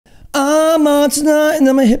I'm on tonight and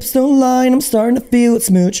then my hips don't lie and I'm starting to feel it,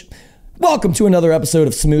 smooch. Welcome to another episode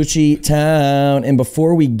of Smoochie Town. And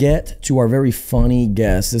before we get to our very funny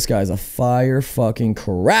guest, this guy's a fire fucking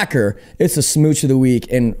cracker. It's the Smooch of the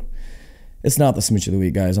Week. And it's not the Smooch of the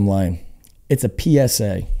Week, guys. I'm lying. It's a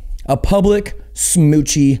PSA, a public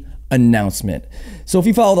Smoochie announcement. So if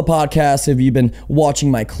you follow the podcast, if you've been watching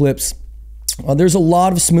my clips, there's a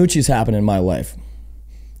lot of smoochies happening in my life.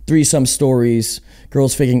 Threesome stories,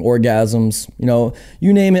 girls faking orgasms,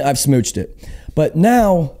 you name it, I've smooched it. But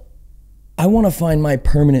now I want to find my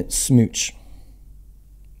permanent smooch,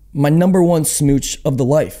 my number one smooch of the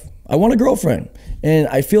life. I want a girlfriend. And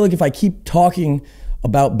I feel like if I keep talking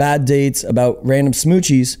about bad dates, about random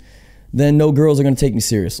smoochies, then no girls are going to take me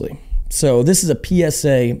seriously. So this is a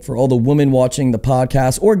PSA for all the women watching the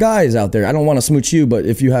podcast or guys out there. I don't want to smooch you, but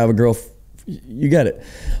if you have a girl, you get it.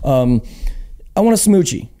 I want a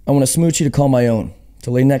smoochie. I want a smoochie to call my own,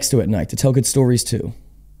 to lay next to at night, to tell good stories too.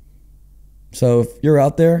 So if you're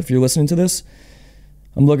out there, if you're listening to this,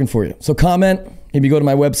 I'm looking for you. So comment, maybe go to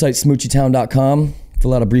my website, smoochietown.com,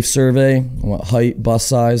 fill out a brief survey. I want height, bust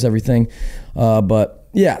size, everything. But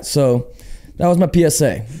yeah, so that was my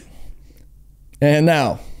PSA. And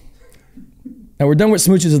now we're done with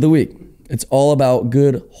Smooches of the Week. It's all about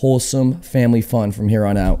good, wholesome family fun from here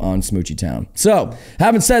on out on Smoochie Town. So,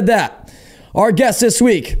 having said that, our guest this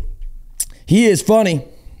week, he is funny,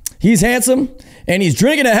 he's handsome, and he's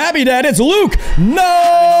drinking a Happy Dad. It's Luke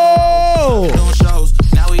Null!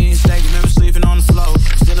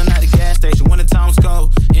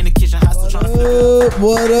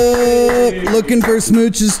 What up? Looking for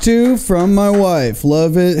smooches too from my wife.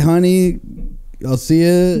 Love it, honey. I'll see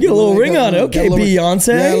you. Get a little ring on it. Okay,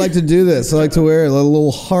 Beyonce. Yeah, I like to do this. I like to wear a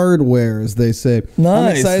little hardware, as they say. Nice.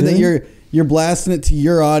 I'm excited that you're blasting it to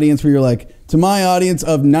your audience, where you're like, to my audience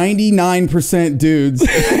of 99% dudes. You're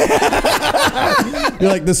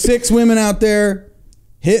like, the 6 women out there,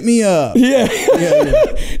 hit me up. Yeah.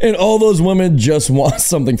 And all those women just want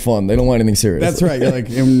something fun. They don't want anything serious. That's right. You're like,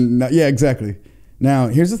 yeah, exactly. Now,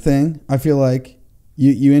 here's the thing. I feel like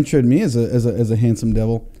you introed me as a handsome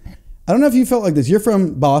devil. I don't know if you felt like this. You're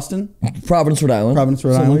from Boston? Providence, Rhode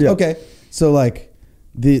Island. Yeah. Okay. So like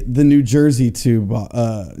the New Jersey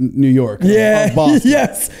to New York. Yeah. Boston.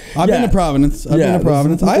 Yes. I've been to Providence. A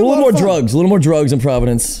little more drugs in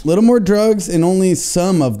Providence. A little more drugs in only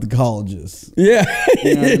some of the colleges. Yeah.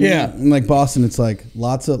 You know what I mean? Yeah. And like Boston, it's like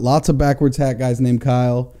lots of backwards hat guys named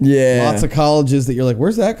Kyle. Yeah. Lots of colleges that you're like,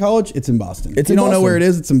 where's that college? It's in Boston. You don't know where it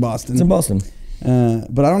is, it's in Boston. It's in Boston.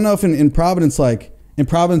 But I don't know if in Providence, in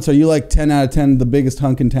Providence, are you like 10 out of 10 the biggest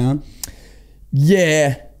hunk in town?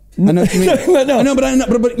 Yeah. I know what you mean. No. I know,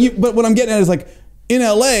 but what I'm getting at is like in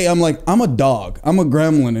LA, I'm like, I'm a dog. I'm a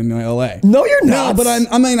gremlin in LA. No, you're not. No, but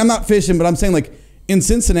I'm not fishing, but I'm saying like in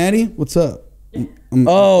Cincinnati, what's up? You're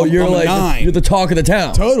the talk of the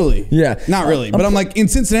town. Totally. Yeah. Not really. But I'm like in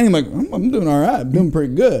Cincinnati, I'm like, I'm doing all right. I'm doing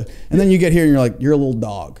pretty good. And then you get here and you're like, you're a little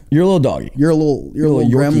dog. You're a little doggy. You're a little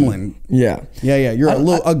gremlin. Yeah. Yeah. You're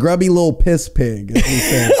a grubby little piss pig. As we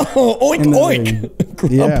say. Oink oink.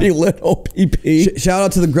 Grubby little pee. Shout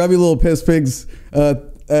out to the grubby little piss pigs.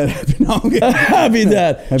 Happy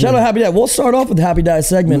Dad. Shout out Happy Dad. We'll start off with the Happy Dad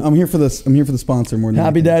segment. I'm here for this. I'm here for the sponsor more than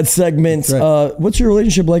Happy Dad segment. Right. What's your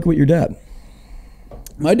relationship like with your dad?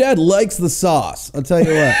 My dad likes the sauce. I'll tell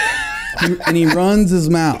you what. And he runs his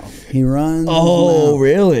mouth. He runs. Oh,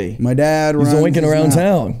 really? My dad runs. He's oinking around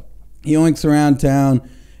town. He oinks around town.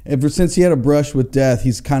 Ever since he had a brush with death,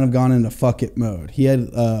 he's kind of gone into fuck it mode. He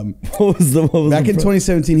had what was back in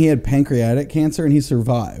 2017. He had pancreatic cancer and he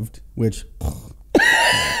survived. Which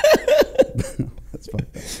that's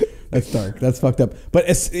fucked up. That's dark. That's fucked up. But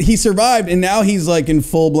he survived, and now he's like in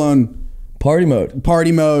full blown party mode.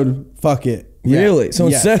 Party mode. Fuck it. Really? Yeah. So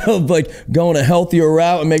instead of like going a healthier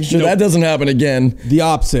route and making sure that doesn't happen again, the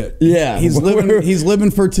opposite. Yeah, he's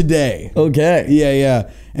living for today. Okay.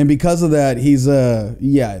 Yeah. And because of that, he's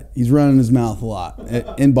running his mouth a lot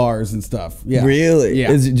in bars and stuff. Yeah. Really?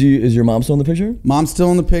 Yeah. Is your mom still in the picture? Mom's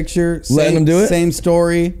still in the picture. Letting him do it. Same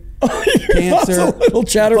story. Cancer, a little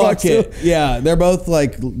chatterbox too. Yeah, they're both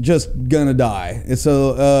like just gonna die.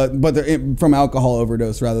 So, but they're from alcohol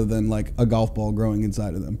overdose rather than like a golf ball growing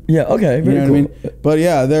inside of them. Yeah. Okay. Very cool. What I mean? But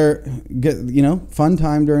yeah, they're fun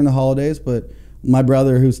time during the holidays. But my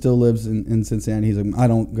brother, who still lives in Cincinnati, he's like, I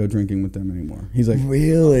don't go drinking with them anymore. He's like,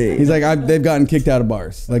 really? He's like, they've gotten kicked out of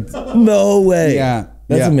bars. Like, no way. Yeah.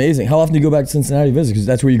 That's amazing. How often do you go back to Cincinnati to visit? Because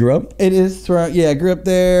that's where you grew up? It is. Yeah, I grew up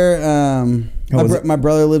there. My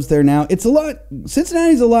brother lives there now.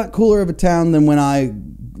 Cincinnati's a lot cooler of a town than when I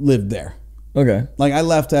lived there. Okay. Like I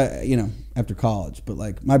left, after college, but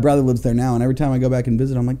like my brother lives there now, and every time I go back and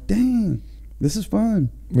visit, I'm like, dang, This is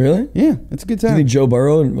fun. Really? Yeah, it's a good Do you time. think Joe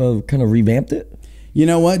Burrow kind of revamped it? You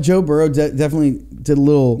know what? Joe Burrow definitely did a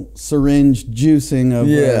little syringe juicing of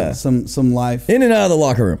some life. In and out of the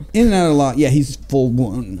locker room. In and out of a lot. Yeah, he's full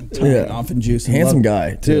blown off and juicing. Handsome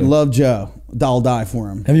guy, too. Dude, love Joe. I'll die for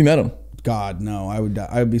him. Have you met him? God, no. I would die.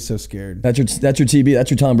 I would be so scared. That's your TB.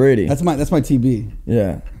 That's your Tom Brady. That's my TB.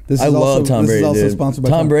 Yeah. This I is love also, Tom this Brady. Is also dude. sponsored by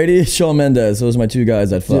Tom Brady, Shawn Mendes. Those are my two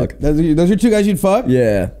guys I'd fuck. Dude, those are two guys you'd fuck?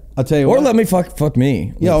 Yeah. I'll tell you or what. let me fuck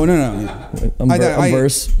me. Yo, no. I'm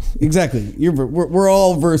verse. Exactly. We're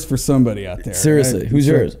all verse for somebody out there. Seriously. Right? Who's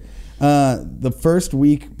yours? The first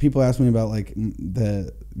week, people asked me about like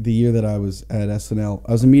the year that I was at SNL.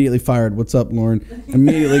 I was immediately fired. What's up, Lauren?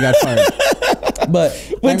 Immediately got fired.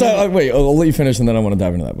 But wait, I'll let you finish and then I want to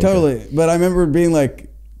dive into that. Totally. Okay. But I remember being like,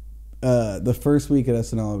 the first week at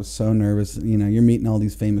SNL, I was so nervous. You know, you're meeting all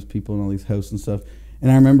these famous people and all these hosts and stuff.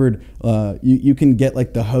 And I remembered you can get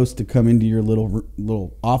like the host to come into your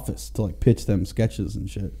little office to like pitch them sketches and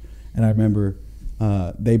shit. And I remember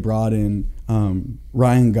they brought in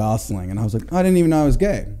Ryan Gosling, and I was like, I didn't even know I was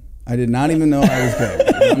gay. I did not even know I was gay.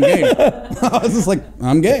 I'm gay now. I was just like,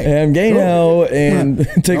 I'm gay. And I'm gay now, and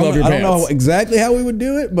take off your pants. I don't know exactly how we would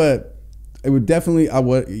do it, but it would definitely.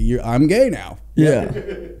 I'm gay now. Yeah,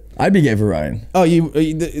 I'd be gay for Ryan. Oh,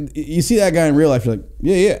 you see that guy in real life? You're like,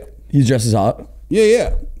 yeah. He's just as hot.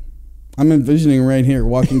 Yeah. I'm envisioning right here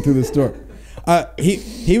walking through the store.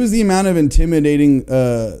 He was the amount of intimidating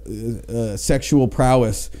sexual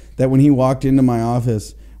prowess that when he walked into my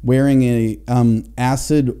office wearing a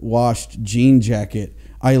acid washed jean jacket,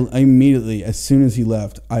 I immediately, as soon as he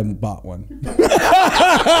left, I bought one. It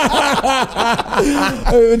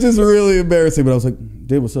was just really embarrassing, but I was like,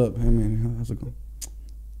 dude, what's up? Hey man, how's it going?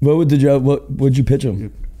 What'd you pitch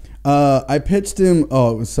him? I pitched him.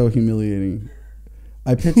 Oh, it was so humiliating.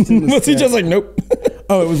 I pitched him. Was he just like, nope?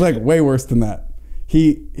 Oh, it was like way worse than that.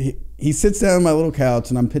 He sits down on my little couch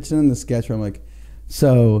and I'm pitching him the sketch where I'm like,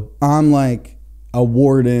 so I'm like a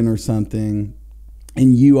warden or something,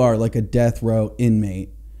 and you are like a death row inmate,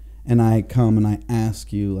 and I come and I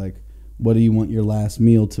ask you like, what do you want your last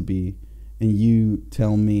meal to be? And you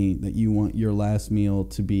tell me that you want your last meal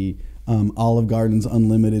to be Olive Garden's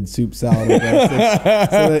unlimited soup salad and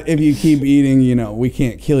breadsticks, so that if you keep eating, you know, we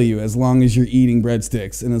can't kill you as long as you're eating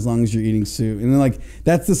breadsticks and as long as you're eating soup. And then like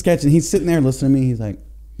that's the sketch, and he's sitting there listening to me. He's like,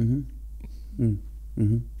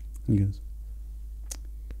 He goes,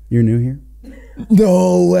 "You're new here."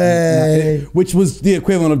 No way. Which was the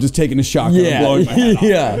equivalent of just taking a shotgun and blowing my head off.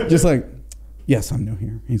 Yeah. Just like, yes, I'm new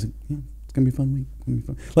here. He's like, yeah, it's gonna be a fun week. It's gonna be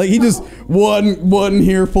fun. Like he just wasn't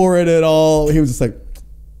here for it at all. He was just like,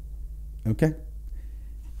 okay,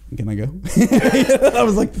 can I go? I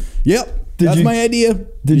was like, yep, that's my idea.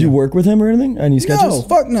 Did you work with him or anything? Any sketches? No,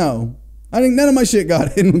 fuck no. I think none of my shit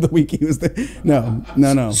got in the week he was there. No.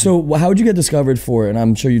 So how would you get discovered for it? And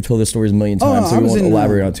I'm sure you've told this story a million times, so we won't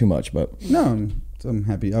elaborate on it too much. But no, I'm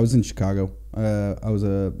happy. I was in Chicago.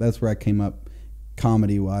 That's where I came up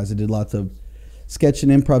comedy wise. I did lots of sketch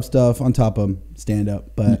and improv stuff on top of stand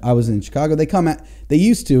up. But I was in Chicago. They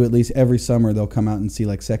used to, at least every summer, they'll come out and see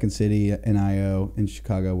like Second City and IO in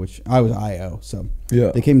Chicago, which I was IO. So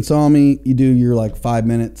yeah, they came and saw me. You do your like 5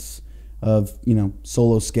 minutes of, you know,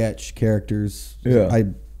 solo sketch characters. Yeah.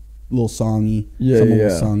 Little songy. Yeah, I'm a yeah.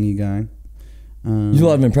 little songy guy. You do a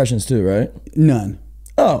lot of impressions too, right? None.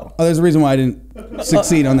 Oh, there's a reason why I didn't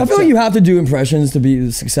succeed on that. I feel show. like you have to do impressions to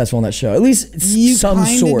be successful on that show. At least some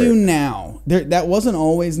sort. You do now. That wasn't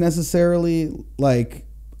always necessarily like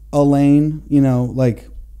a lane. You know, like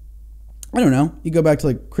I don't know. You go back to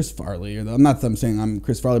like Chris Farley, I'm not that I'm saying I'm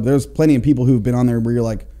Chris Farley, but there's plenty of people who've been on there where you're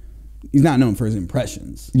like, he's not known for his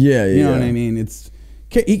impressions. Yeah, you know what I mean.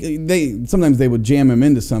 Sometimes they would jam him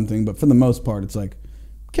into something, but for the most part, it's like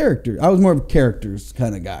character. I was more of a characters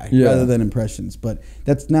kind of guy rather than impressions, but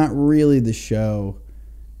that's not really the show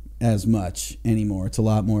as much anymore. It's a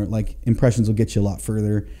lot more like impressions will get you a lot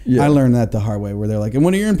further. Yeah. I learned that the hard way, where they're like, and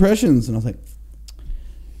what are your impressions? And I was like,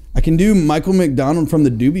 I can do Michael McDonald from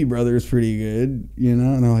the Doobie Brothers pretty good, you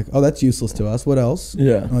know? And they're like, oh, that's useless to us. What else?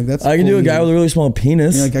 Yeah. I'm like, I can do a guy with a really small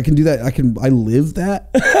penis. Like, I can do that. I live that.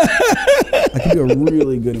 I can do a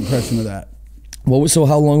really good impression of that. So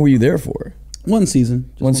how long were you there for? One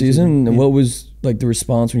season. One season? And what was like the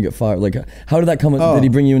response when you get fired? Like, how did that come? Did he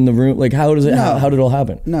bring you in the room? Like, how did it all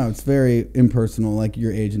happen? No, it's very impersonal. Like,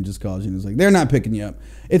 your agent just calls you and is like, they're not picking you up.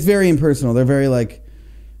 It's very impersonal. They're very like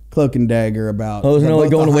cloak and dagger about. Oh, there's no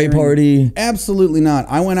like going away party? Absolutely not.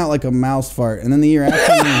 I went out like a mouse fart, and then the year after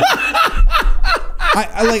me,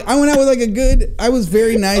 I went out with like a good. I was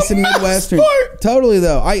very nice and Midwestern. Totally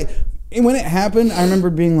though. When it happened, I remember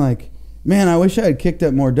being like, man, I wish I had kicked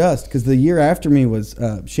up more dust, because the year after me was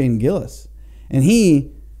Shane Gillis, and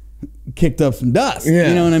he kicked up some dust. Yeah.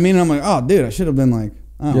 You know what I mean? And I'm like, oh, dude, I should have been like,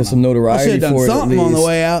 I don't know. Some notoriety. I should have done something on the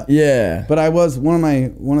way out. Yeah. But I was one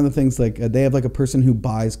of the things, like they have like a person who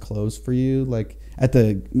buys clothes for you, like at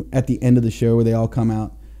the end of the show where they all come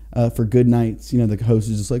out for good nights. You know, the host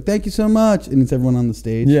is just like, thank you so much, and it's everyone on the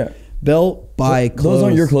stage. Yeah. They'll buy clothes. Those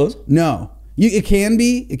aren't your clothes? No. It can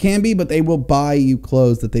be, but they will buy you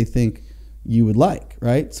clothes that they think you would like,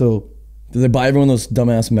 right? So do they buy everyone those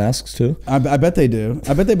dumbass masks too? I bet they do.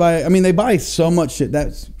 I bet they buy. I mean, they buy so much shit.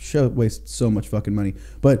 That show wastes so much fucking money.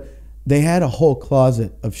 But they had a whole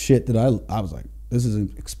closet of shit that I was like, this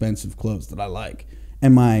is expensive clothes that I like.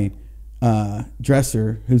 And my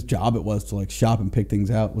dresser, whose job it was to like shop and pick things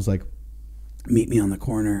out, was like, meet me on the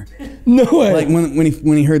corner. No way. Like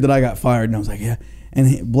when he heard that I got fired, and I was like, yeah.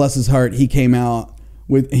 And bless his heart, he came out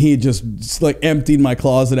he just like emptied my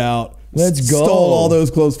closet out. Let's go. Stole all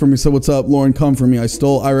those clothes from me. So what's up, Lauren? Come for me. I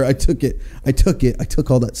took it. I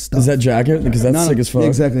took all that stuff. Is that jacket? Because that's sick as fuck.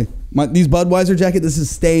 Exactly. These Budweiser jacket. This is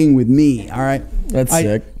staying with me. All right. That's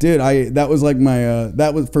sick, dude. That was like my.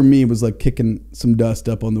 That was for me. Was like kicking some dust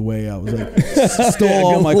up on the way out. It was like stole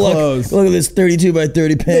all my clothes. Look at this 32 by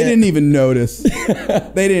 30 pant. They didn't even notice.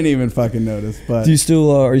 They didn't even fucking notice. But do you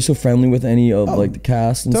still are you still friendly with any of like the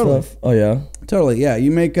cast and stuff? Oh yeah. Totally, yeah.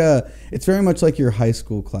 You make it's very much like your high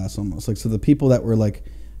school class almost. Like, so the people that were like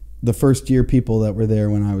the first year people that were there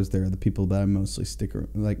when I was there, the people that I mostly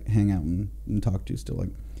hang out and talk to still. Like,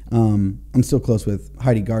 I'm still close with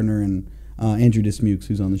Heidi Gardner and Andrew Dismukes,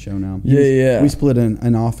 who's on the show now. Yeah. We split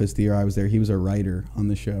an office the year I was there. He was a writer on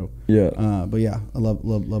the show. Yeah. But yeah, I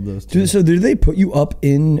love those two. So did they put you up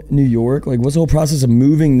in New York? Like, what's the whole process of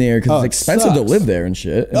moving there? Because it's expensive to live there and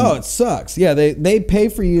shit. It sucks. Yeah, they pay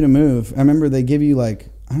for you to move. I remember they give you like,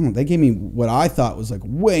 I don't know, they gave me what I thought was like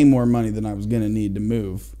way more money than I was going to need to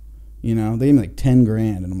move. You know, they gave me like 10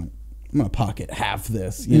 grand, and I'm like, I'm going to pocket half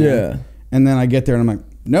this. You know? Yeah. And then I get there and I'm like,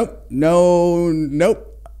 nope.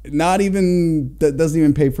 Not even, that doesn't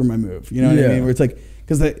even pay for my move. You know what I mean? Where it's like,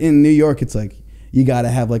 because in New York, it's like, you got to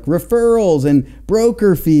have like referrals and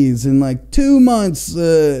broker fees and like 2 months.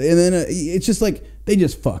 And then it's just like, they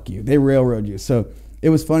just fuck you. They railroad you. So it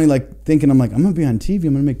was funny, like thinking, I'm like, I'm going to be on TV.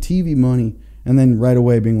 I'm going to make TV money. And then right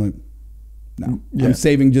away being like, no, I'm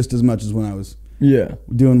saving just as much as when I was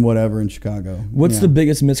doing whatever in Chicago. What's the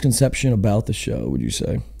biggest misconception about the show, would you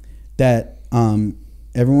say? That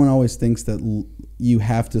everyone always thinks that you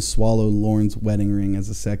have to swallow Lauren's wedding ring as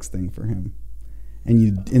a sex thing for him, and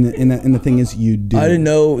the thing is, you do. I didn't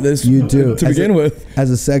know this. You do to begin with.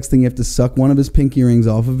 As a sex thing, you have to suck one of his pinky rings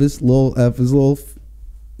off of his little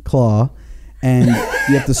claw, and you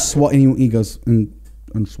have to swallow. And he goes and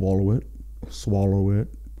swallow it,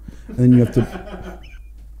 and then you have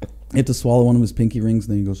to swallow one of his pinky rings.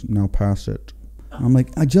 And then he goes, now pass it. And I'm like,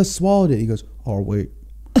 I just swallowed it. He goes, oh wait.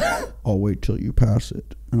 I'll wait till you pass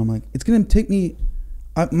it. And I'm like, it's going to take me,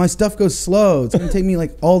 my stuff goes slow. It's going to take me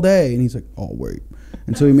like all day. And he's like, I'll wait.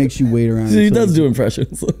 And so he makes you wait around. So he does do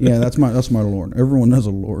impressions. Yeah, that's my Lauren. Everyone has a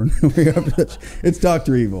Lauren. It's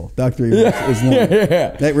Dr. Evil. Dr. Evil is Lauren.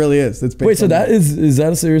 Yeah. That really is. It's wait, so that is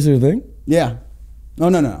that a serious thing? Yeah. Oh,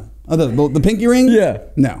 no. Oh, the pinky ring? Yeah.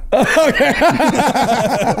 No. Okay.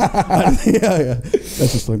 Yeah.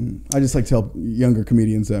 That's just like, I just like tell younger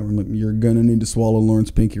comedians that I'm like, you're gonna need to swallow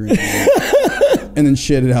Lauren's pinky ring, and then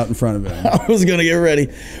shit it out in front of him. I was gonna get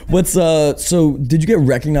ready. What's so? Did you get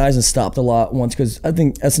recognized and stopped a lot once? Because I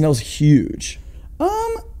think SNL's huge.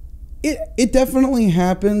 It definitely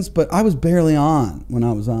happens, but I was barely on when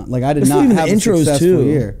I was on. Like I did not have a intros successful too.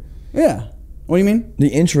 year. Yeah. What do you mean? The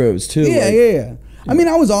intros too. Yeah, yeah. I mean,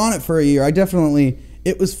 I was on it for a year.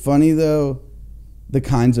 It was funny though, the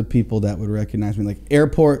kinds of people that would recognize me. Like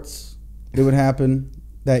airports, it would happen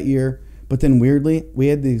that year. But then weirdly, we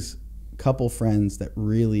had these couple friends that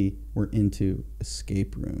really were into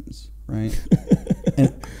escape rooms, right?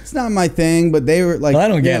 And it's not my thing, but they were like, I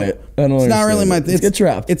don't get it. I don't it's not really my thing. Get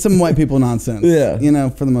trapped. It's some white people nonsense. Yeah. You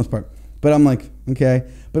know, for the most part. But I'm like, okay.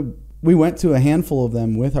 But we went to a handful of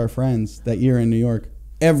them with our friends that year in New York.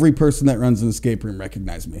 Every person that runs an escape room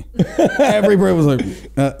recognized me. Everybody was like,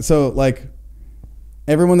 so like,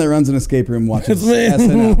 everyone that runs an escape room watches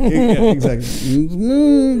SNL. Yeah,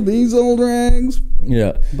 exactly. These old rags.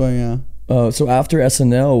 Yeah. But yeah. So after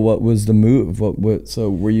SNL, what was the move?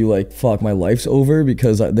 So were you like, fuck, my life's over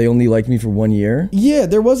because they only liked me for 1 year? Yeah,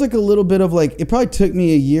 there was like a little bit of like, it probably took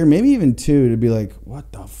me a year, maybe even 2 to be like,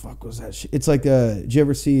 what the fuck was that shit? It's like, did you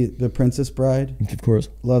ever see The Princess Bride? Of course.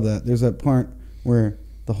 Love that. There's that part where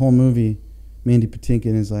the whole movie, Mandy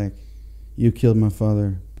Patinkin is like, you killed my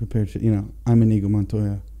father prepare to, I'm Inigo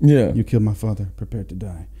Montoya. Yeah. You killed my father, prepare to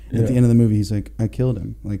die. And Yeah. at the end of the movie, he's like, I killed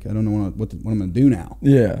him. Like, I don't know what I'm going to do now.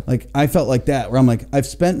 Yeah. Like, I felt like that, where I'm like, I've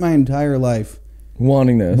spent my entire life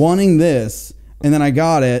wanting this, and then I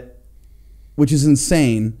got it, which is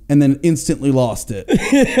insane, and then instantly lost it.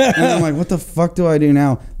 And I'm like, what the fuck do I do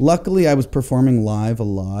now? Luckily, I was performing live a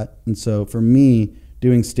lot, and so for me,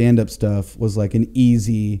 doing stand-up stuff was like an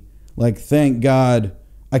easy, like, thank God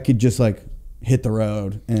I could just like hit the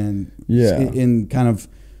road and kind of,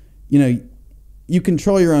 you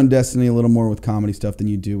control your own destiny a little more with comedy stuff than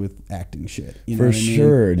you do with acting shit. You know for what I mean?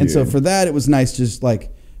 sure, dude. And so for that, it was nice just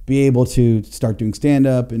like be able to start doing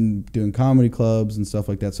stand-up and doing comedy clubs and stuff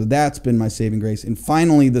like that. So that's been my saving grace. And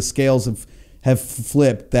finally, the scales have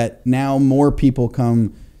flipped, that now more people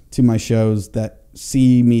come to my shows that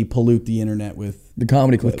see me pollute the internet with the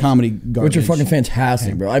comedy clips. With comedy garbage. Which are fucking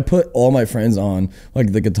fantastic, bro. I put all my friends on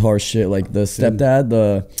like the guitar shit, like the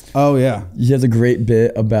stepdad, oh yeah, he has a great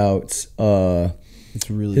bit about it's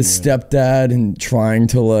really his good. stepdad and trying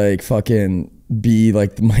to like fucking be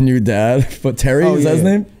like my new dad. But Terry, is that his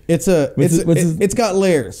name? It's got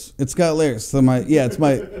layers. It's got layers. So my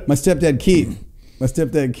stepdad Keith. My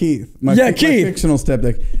stepdad Keith. My fictional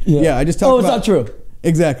stepdad. Yeah, I just talked about. Oh, it's not true.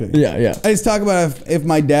 Exactly. Yeah. I just talk about if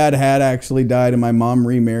my dad had actually died and my mom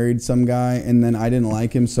remarried some guy and then I didn't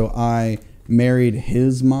like him, so I married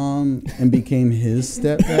his mom and became his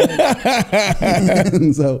stepdad.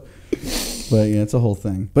 And so, but yeah, it's a whole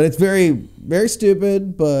thing. But it's very, very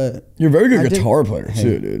stupid. But you're a very good guitar player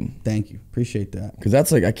too, dude. Thank you. Appreciate that. Because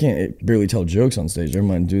that's like I can't barely tell jokes on stage. Never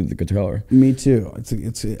mind do the guitar. Me too.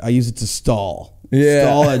 I use it to stall. Yeah.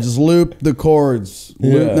 Stall. I just loop the chords.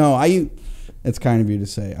 Yeah. It's kind of you to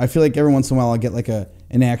say. I feel like every once in a while I'll get like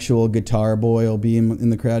an actual guitar boy will be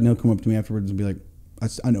in the crowd and he'll come up to me afterwards and be like,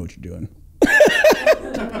 I know what you're doing.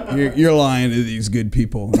 you're lying to these good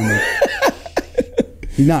people. And I'm like,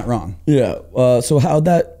 he's not wrong. Yeah. So how'd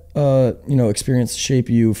that experience shape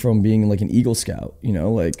you from being like an Eagle Scout?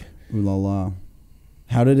 Like ooh la la.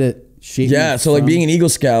 How did it shape you? Yeah, so like being an Eagle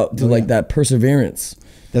Scout to that perseverance.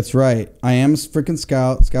 That's right. I am freaking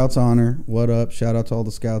Scout. Scouts honor. What up? Shout out to all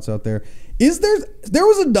the Scouts out there. There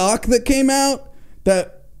was a doc that came out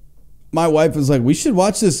that my wife was like, we should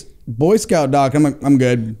watch this Boy Scout doc. I'm like, I'm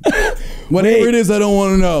good. Whatever it is, I don't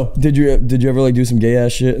want to know. Did you ever like do some gay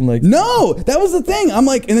ass shit and like? No, that was the thing. I'm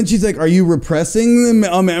like, and then she's like, are you repressing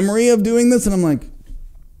a memory of doing this? And I'm like,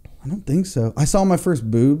 I don't think so. I saw my first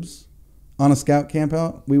boobs on a Scout camp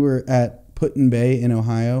out. We were at Put-in Bay in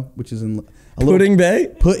Ohio, which is in Pudding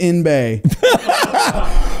Bay? Put-in Bay.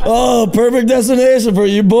 Oh, perfect destination for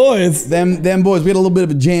you boys. Them boys. We had a little bit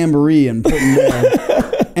of a jamboree in Put-in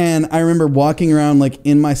Bay. And I remember walking around like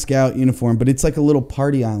in my Scout uniform, but it's like a little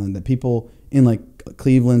party island that people in like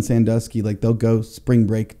Cleveland, Sandusky, like they'll go spring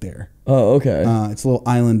break there. Oh, okay. It's a little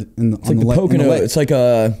island on the Pocono. lake. It's like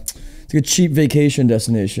a cheap vacation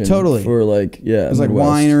destination. Totally. For like, yeah. There's like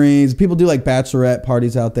wineries. People do like bachelorette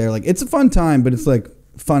parties out there. Like it's a fun time, but it's like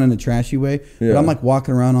fun in a trashy way. Yeah. But I'm like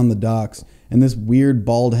walking around on the docks and this weird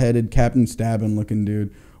bald-headed Captain Stabbin looking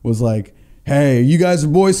dude was like, hey, you guys are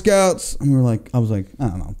Boy Scouts? And I was like, I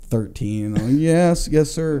don't know, 13. And I'm like, yes,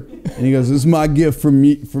 sir. And he goes, this is my gift from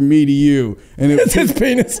me to you. And it was his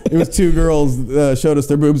penis. It was two girls showed us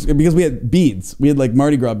their boobs because we had beads. We had like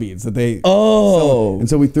Mardi Gras beads that they Oh. And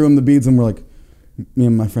so we threw them the beads and we're like, me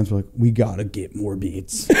and my friends were like, we gotta get more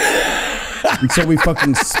beads. And so we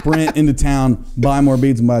fucking sprint into town, buy more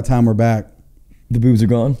beads, and by the time we're back, The boobs are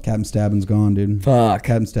gone? Captain Stabbin's gone, dude. Fuck.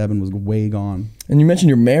 Captain Stabbin was way gone. And you mentioned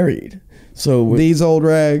you're married. So these old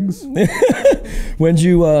rags. where'd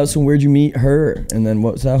you meet her? And then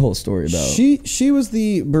what's that whole story about? She was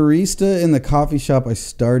the barista in the coffee shop I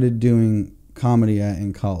started doing comedy at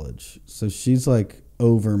in college. So she's like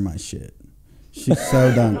over my shit. She's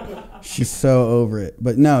so done. She's so over it.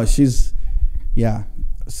 But no, yeah.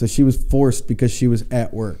 So she was forced because she was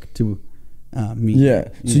at work to meet. Yeah.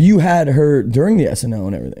 So you had her during the SNL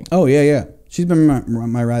and everything. Oh yeah. She's been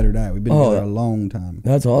my ride or die. We've been together a long time.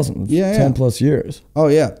 That's awesome. Yeah, 10 plus years. Oh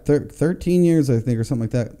yeah, 13 years I think or something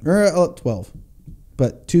like that. Or 12,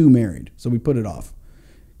 but 2 married. So we put it off.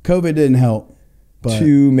 COVID didn't help. But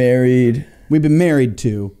 2 married. We've been married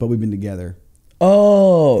 2, but we've been together.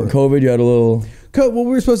 Oh, COVID. You had a little. Well,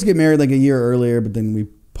 we were supposed to get married like a year earlier, but then we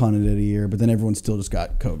punted it a year. But then everyone still just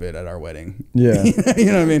got COVID at our wedding. Yeah. You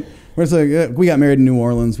know what I mean? Where it's like we got married in New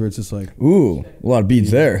Orleans, where it's just like, ooh, a lot of beads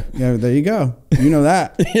there. Yeah, there you go. You know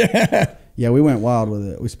that. Yeah. Yeah, we went wild with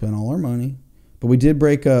it. We spent all our money. But we did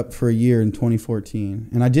break up for a year in 2014.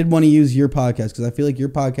 And I did want to use your podcast because I feel like your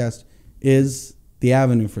podcast is the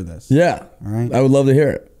avenue for this. Yeah. All right. I would love to hear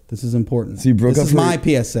it. This is important. So you broke this up is for- my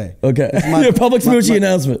PSA. Okay. This is my, Your public smoochie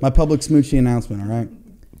announcement. My public smoochie announcement, all right?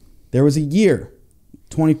 There was a year,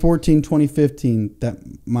 2014, 2015, that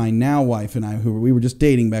my now wife and I, we were just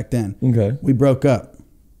dating back then, Okay. we broke up.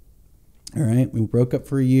 All right? We broke up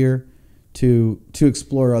for a year to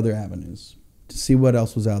explore other avenues, to see what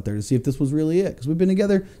else was out there, to see if this was really it. Because we've been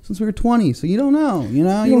together since we were 20, so you don't know. You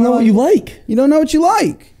don't know what you like. You don't know what you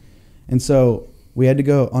like. And so we had to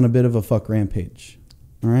go on a bit of a fuck rampage.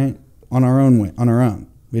 All right, on our own way, on our own.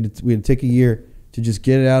 We had to take a year to just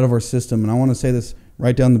get it out of our system. And I want to say this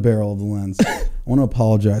right down the barrel of the lens. I want to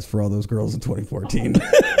apologize for all those girls in 2014.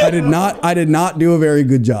 I did not do a very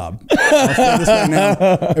good job. I'll say this right now.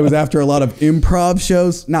 It was after a lot of improv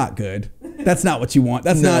shows. Not good. That's not what you want.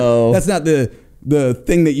 That's not the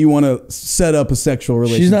thing that you want to set up a sexual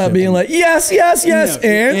relationship. She's not being like, yes,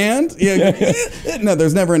 and yeah. No,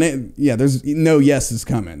 there's never there's no yeses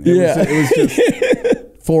coming. It was just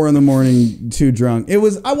 4 a.m, too drunk. I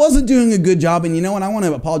wasn't doing a good job, and you know what? I want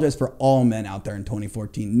to apologize for all men out there in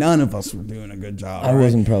 2014. None of us were doing a good job. I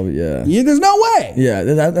wasn't probably, yeah. There's no way. Yeah,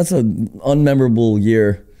 that's an unmemorable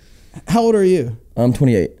year. How old are you? I'm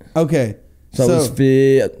 28. Okay. So I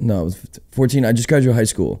was 14. I just graduated high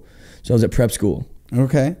school. So I was at prep school.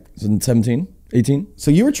 Okay. So in 17, 18.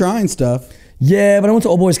 So you were trying stuff. Yeah, but I went to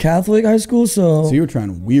all boys Catholic high school, so. So you were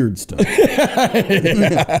trying weird stuff.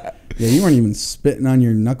 Yeah, you weren't even spitting on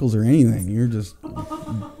your knuckles or anything. You were just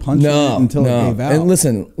punching it until it gave out. And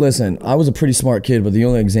listen, I was a pretty smart kid, but the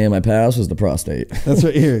only exam I passed was the prostate. That's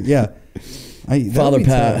right here. Yeah. Father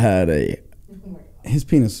Pat had his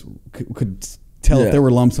penis could tell if there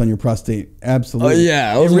were lumps on your prostate. Absolutely. Oh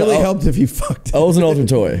yeah, it really helped if you fucked it. I was an altar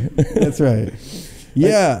toy. That's right.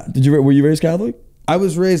 Yeah. Were you raised Catholic? I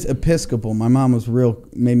was raised Episcopal. My mom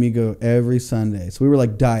made me go every Sunday. So we were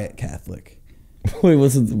like diet Catholic. Wait,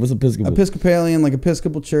 what's Episcopal? Episcopalian, like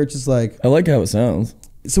Episcopal church is like. I like how it sounds.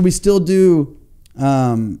 So we still do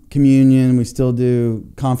communion. We still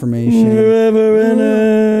do confirmation.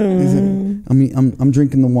 I'm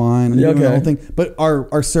drinking the wine. I'm doing the whole thing. But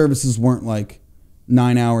our services weren't like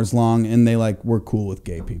 9 hours long, and they were cool with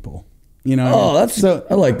gay people. You know? Oh,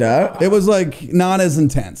 I like that. It was like not as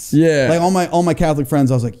intense. Yeah. Like all my Catholic friends,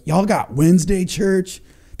 I was like, y'all got Wednesday church?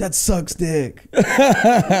 That sucks dick.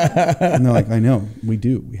 And they're like, I know, we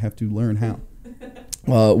do. We have to learn how.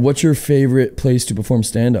 What's your favorite place to perform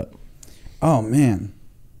stand-up? Oh, man.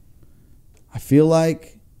 I feel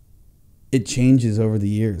like it changes over the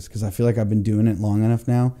years because I feel like I've been doing it long enough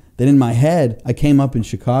now that in my head, I came up in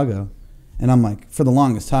Chicago and I'm like, for the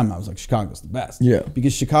longest time, I was like, Chicago's the best. Yeah.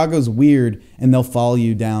 Because Chicago's weird and they'll follow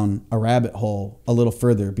you down a rabbit hole a little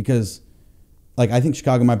further because I think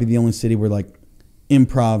Chicago might be the only city where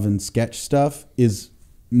improv and sketch stuff is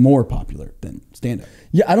more popular than stand-up.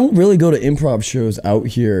 Yeah, I don't really go to improv shows out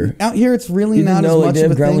here. Out here, it's really not as much they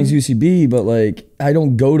have of a Groundlings thing. UCB, but I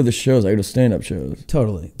don't go to the shows. I go to stand-up shows.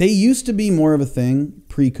 Totally. They used to be more of a thing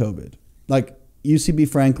pre-COVID. UCB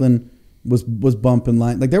Franklin was bumping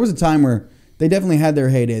line. There was a time where they definitely had their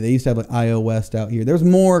heyday. They used to have IO West out here. There was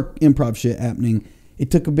more improv shit happening. It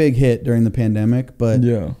took a big hit during the pandemic, but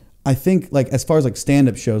yeah. I think as far as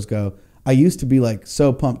stand-up shows go, I used to be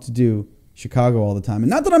so pumped to do Chicago all the time. And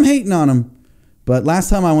not that I'm hating on them, but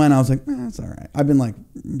last time I went, I was like, it's all right. I've been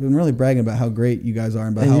really bragging about how great you guys are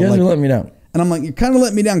and about how you guys are letting me down. And I'm like, you're kind of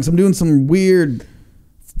letting me down because I'm doing some weird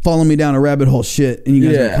follow me down a rabbit hole shit and you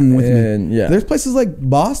guys are coming with me. Yeah. There's places like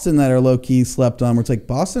Boston that are low key slept on where it's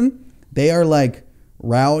Boston, they are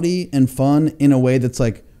rowdy and fun in a way that's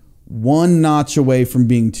one notch away from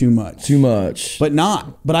being too much. Too much. But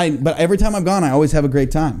not. But every time I've gone, I always have a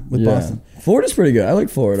great time with Boston. Florida's pretty good. I like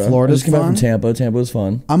Florida. Florida's fun. I just came back from Tampa. Tampa was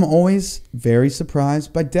fun. I'm always very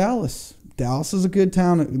surprised by Dallas. Dallas is a good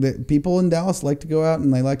town. People in Dallas like to go out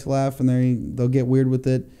and they like to laugh and they'll get weird with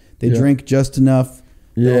it. They drink just enough.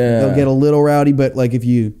 They'll get a little rowdy, but if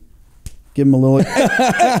you give them a little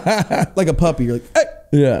like a puppy, you're like, hey.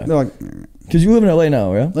 Yeah. They're like, because you live in LA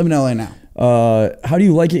now, yeah? Live in LA now. How do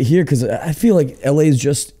you like it here? Because I feel like LA is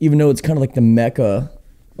just, even though it's kind of the mecca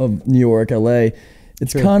of New York, LA,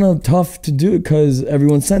 it's kind of tough to do because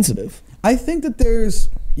everyone's sensitive. I think that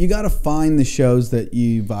you got to find the shows that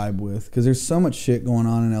you vibe with because there's so much shit going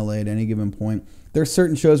on in LA at any given point. There are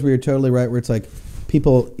certain shows where you're totally right, where it's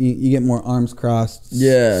people, you get more arms crossed,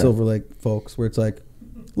 Silver Lake folks, where it's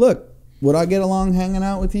look, would I get along hanging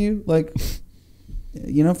out with you?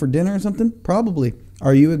 For dinner or something? Probably.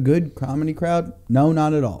 Are you a good comedy crowd? No,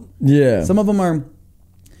 not at all. Yeah. Some of them are.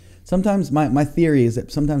 Sometimes my theory is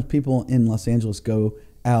that sometimes people in Los Angeles go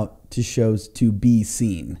out to shows to be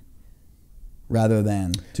seen rather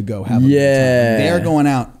than to go have a good time. They're going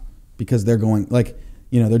out because they're going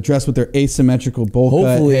they're dressed with their asymmetrical bowl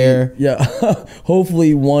cut hair. Yeah.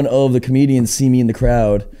 Hopefully one of the comedians see me in the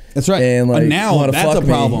crowd. That's right. And like, now that's a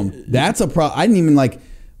problem. Me. That's a problem. I didn't even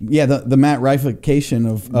the Matt Rification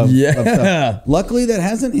of stuff. Luckily, that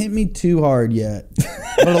hasn't hit me too hard yet,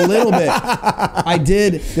 but a little bit. I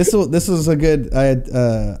did. This was a good.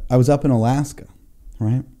 I was up in Alaska,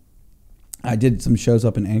 right? I did some shows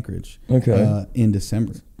up in Anchorage. Okay. In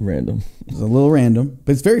December. Random. It was a little random,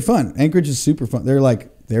 but it's very fun. Anchorage is super fun.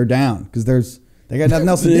 They're down because they got nothing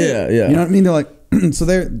else to do. Yeah. You know what I mean? They're like, so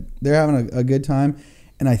they're having a good time,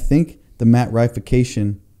 and I think the Matt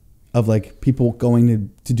Rification of like people going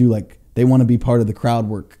to do like they want to be part of the crowd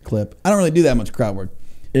work clip. I don't really do that much crowd work.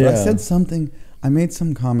 But I said something. I made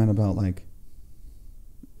some comment about like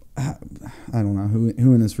I don't know who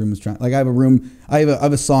in this room is trying. Like I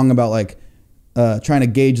have a song about like trying to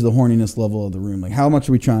gauge the horniness level of the room. Like how much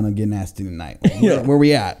are we trying to get nasty tonight? Like, where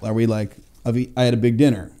we at? Are we like I had a big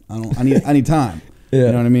dinner. I need time. Yeah.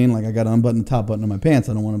 You know what I mean? Like I got to unbutton the top button of my pants.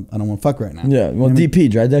 I don't want to fuck right now. Yeah. Well, you know DP,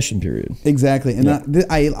 dry digestion period. Exactly. And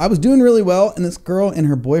I was doing really well. And this girl and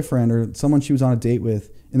her boyfriend or someone she was on a date with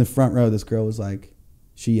in the front row, this girl was like,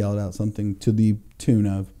 she yelled out something to the tune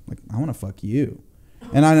of like, I want to fuck you.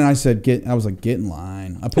 And I said, I was like, get in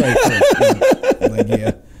line. I probably like,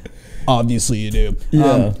 yeah, obviously you do.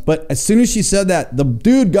 Yeah. But as soon as she said that, the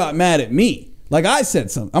dude got mad at me. Like I said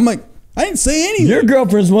something. I'm like, I didn't say anything. Your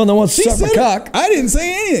girlfriend's one that wants to suck my cock. I didn't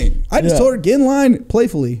say anything. I just told her, get in line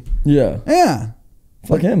playfully. Yeah. Yeah.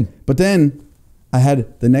 Fuck him. But then I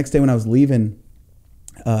had the next day when I was leaving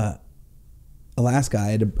Alaska, I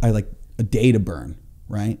had like a day to burn,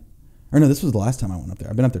 right? Or no, this was the last time I went up there.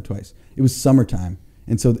 I've been up there twice. It was summertime.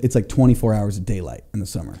 And so it's like 24 hours of daylight in the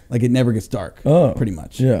summer. Like it never gets dark, pretty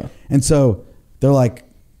much. Yeah. And so they're like,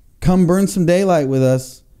 come burn some daylight with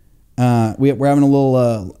us. We're having a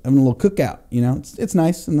little cookout, you know. It's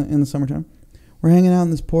nice in the summertime. We're hanging out on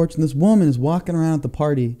this porch, and this woman is walking around at the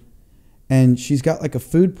party, and she's got like a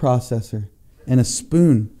food processor and a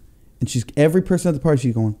spoon, and every person at the party,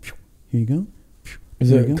 she's going, here you go. Is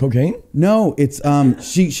it cocaine? No, it's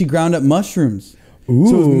she ground up mushrooms. Ooh.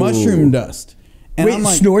 So it was mushroom dust. And wait, I'm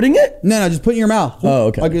like, snorting it? No, just put it in your mouth. Oh,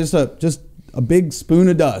 okay. Like just a big spoon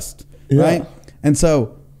of dust, right? And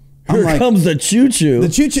so Here comes the choo-choo. The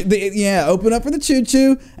choo-choo, open up for the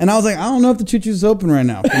choo-choo. And I was like, I don't know if the choo-choo's open right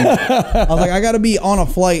now. I was like, I got to be on a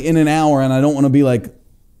flight in an hour, and I don't want to be like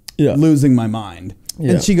losing my mind.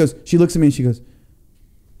 Yeah. And she looks at me and she goes,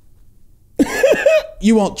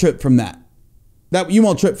 you won't trip from that. You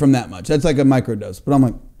won't trip from that much. That's like a microdose. But I'm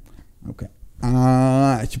like, okay.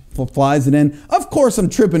 She flies it in. Of course I'm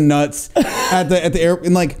tripping nuts at the air.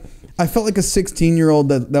 And like, I felt like a 16-year-old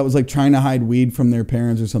that was like trying to hide weed from their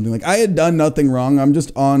parents or something. Like I had done nothing wrong. I'm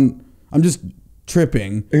just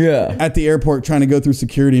tripping at the airport trying to go through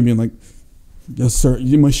security and being like, yes, sir,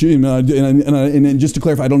 my shoes. And just to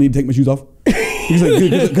clarify, I don't need to take my shoes off. He's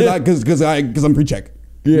like, because I'm pre-check.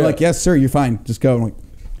 Yeah. You're like, yes, sir, you're fine. Just go. I'm like,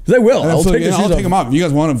 I will. I'll take them off. If you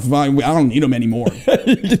guys want them, I don't need them anymore.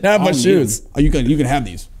 You can have my shoes. You can have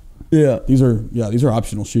these. Yeah. These are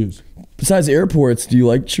optional shoes. Besides airports, do you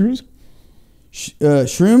like shrooms?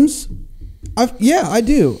 Shrooms? I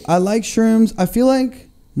do. I like shrooms. I feel like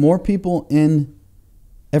more people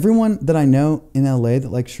everyone that I know in LA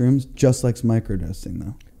that likes shrooms just likes microdosing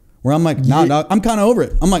though. Where I'm like, I'm kind of over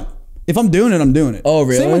it. I'm like, if I'm doing it, I'm doing it. Oh,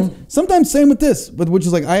 really? Sometimes same with this, which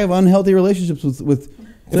is like I have unhealthy relationships with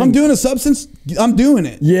if I'm doing a substance, I'm doing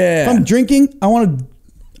it. Yeah. If I'm drinking,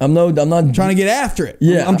 I'm not trying to get after it.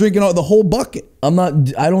 Yeah. I'm drinking the whole bucket. I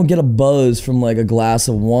don't get a buzz from like a glass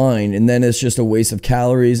of wine, and then it's just a waste of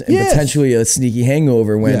calories and potentially a sneaky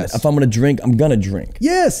hangover when if I'm going to drink, I'm going to drink.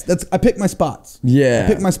 Yes. I pick my spots. Yeah.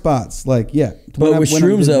 I pick my spots. Like, yeah. But with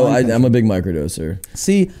shrooms though, I'm a big microdoser.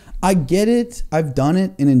 See, I get it. I've done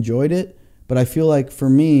it and enjoyed it, but I feel like for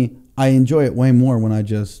me, I enjoy it way more when I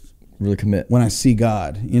just really commit. When I see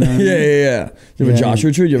God, you know what I mean? Yeah. You have a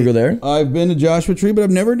Joshua Tree? Do you ever go there? I've been to Joshua Tree, but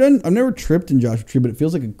I've never tripped in Joshua Tree, but it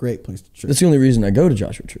feels like a great place to trip. That's the only reason I go to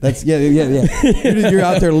Joshua Tree. That's You're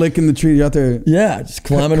out there licking the tree. You're out there. Yeah, just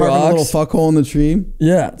climbing rocks. A little fuck hole in the tree.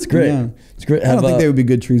 Yeah, it's great. Yeah. It's great. I don't think they would be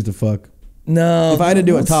good trees to fuck. No. If I had to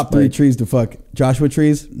do a top 3 trees to fuck, Joshua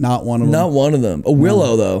trees, not one of them. Not one of them. A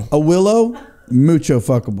willow though. A willow. Mucho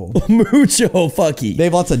fuckable. Mucho fucky. They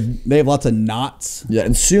have lots of knots. Yeah,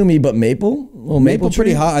 and sue me, but maple? Well, maple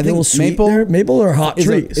pretty hot. I think maple are hot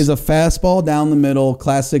trees. Is a fastball down the middle,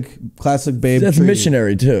 classic babe That's tree.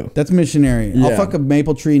 Missionary too. That's missionary. Yeah. I'll fuck a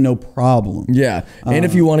maple tree, no problem. Yeah, and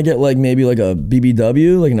if you want to get like maybe like a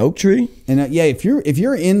BBW, like an oak tree. And if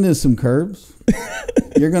you're into some curves,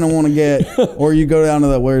 you're gonna want to get, or you go down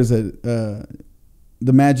to where is it?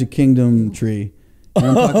 the Magic Kingdom tree. And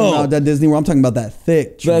I'm talking about that Disney World. I'm talking about that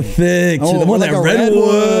thick tree. The thick tree. The one like that a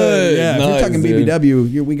redwood. Yeah, Nice, if you're talking dude.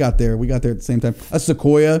 BBW, we got there. We got there at the same time. A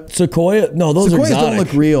sequoia. Sequoia? No, those Sequoias are exotic. don't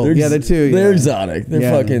look real. They're too. They're Yeah. exotic. They're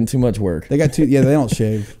Yeah. fucking too much work. They got two. Yeah, they don't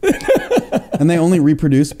shave. And they only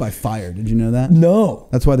reproduce by fire. Did you know that? No.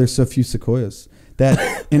 That's why there's so few sequoias.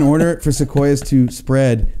 That in order for sequoias to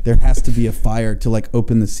spread, there has to be a fire to like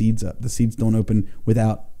open the seeds up. The seeds don't open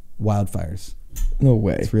without wildfires. No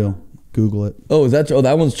way. It's real. Google it. Oh, is that? Oh,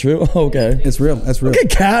 that one's true. Okay. It's real. That's real. Okay,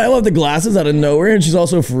 Kat. I love the glasses out of nowhere, and she's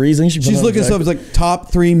also freezing. She's looking stuff. It's like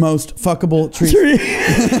top 3 most fuckable trees.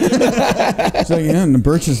 She's like, yeah, and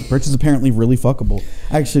birch is apparently really fuckable.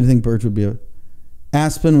 I actually think birch would be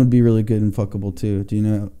aspen would be really good and fuckable too. Do you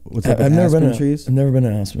know what's up with aspen trees? I've never been to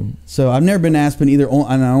aspen. So I've never been to aspen either,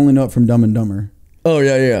 and I only know it from Dumb and Dumber. Oh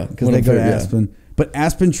yeah. Because they go to aspen. But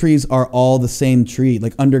aspen trees are all the same tree.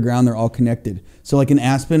 Like underground, they're all connected. So like an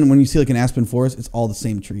aspen, when you see like an aspen forest, it's all the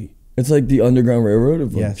same tree. It's like the Underground Railroad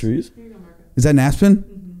of like trees. Here you go, Marco. Is that an aspen?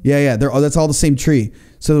 Mm-hmm. Yeah. That's all the same tree.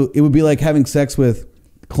 So it would be like having sex with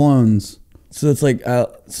clones. So it's like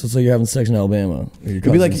you're having sex in Alabama. It'd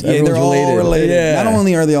be like they're all related. Yeah. Not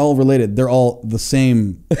only are they all related, they're all the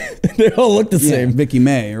same. They all look the same. Vicky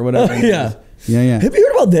May or whatever. Yeah. Yeah. Have you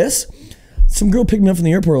heard about this? Some girl picked me up from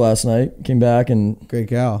the airport last night. Came back and Great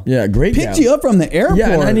gal. yeah, great. Picked you up from the airport.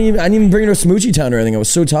 Yeah, and I didn't even bring her to Smoochie Town or anything. I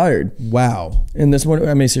was so tired. Wow. And this morning,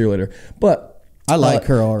 I may see her later. But I like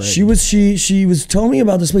her already. She was telling me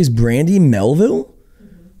about this place, Brandy Melville.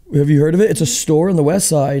 Have you heard of it? It's a store on the west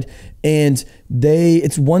side, and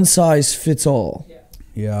it's one size fits all.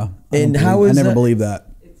 Yeah. I never believe that.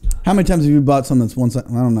 How many times have you bought something that's one size?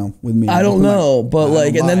 I don't know. With me, I don't know, but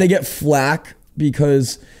like, and then they get flack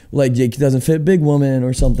because like it doesn't fit big woman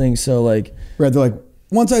or something. So like, right? They're like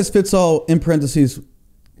one size fits all in parentheses.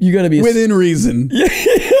 You got to be within reason. Yeah.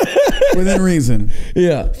 Within reason.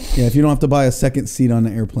 Yeah. Yeah. If you don't have to buy a second seat on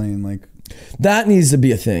the airplane, like that needs to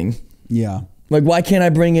be a thing. Yeah. Like, why can't I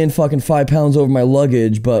bring in fucking 5 pounds over my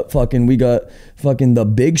luggage, but fucking we got fucking the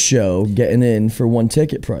Big Show getting in for one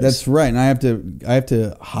ticket price? That's right. And I have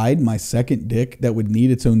to hide my second dick that would need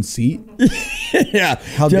its own seat. Yeah.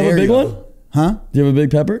 How Do you have a big you? one? Huh? Do you have a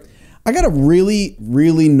big pepper? I got a really,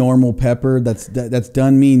 really normal pepper that's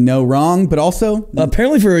done me no wrong, but also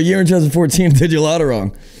apparently for a year in 2014 it did you a lot of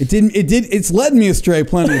wrong. It's led me astray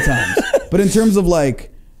plenty of times. But in terms of like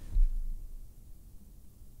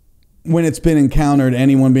when it's been encountered,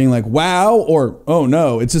 anyone being like, wow, or oh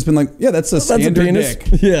no, it's just been like, yeah, that's a standard penis.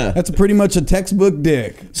 dick. Yeah. That's pretty much a textbook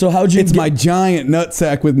dick. So how'd you It's my giant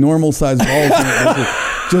nutsack with normal sized balls in it.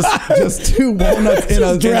 Just 2 walnuts in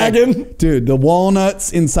a dragon. Dude, the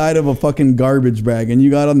walnuts inside of a fucking garbage bag, and you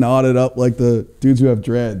gotta knot it up like the dudes who have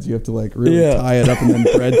dreads. You have to like really tie it up and then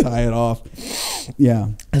thread tie it off.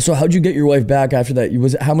 Yeah. So how'd you get your wife back after that?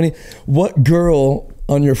 What girl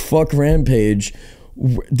on your fuck rampage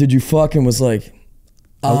did you fucking was like,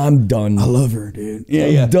 I'm done. I love her, dude.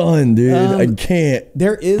 I'm done, dude. I can't.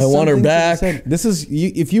 There is. I want her something back. to be said. This is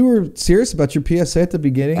if you were serious about your PSA at the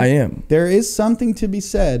beginning. I am. There is something to be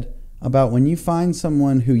said about when you find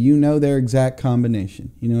someone who you know their exact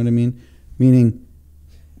combination. You know what I mean? Meaning,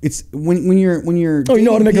 it's when you're. Oh, you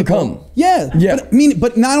know how to make her come. Yeah. Yeah.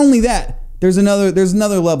 But not only that. There's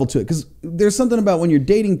another level to it because there's something about when you're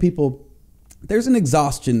dating people. There's an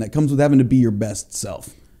exhaustion that comes with having to be your best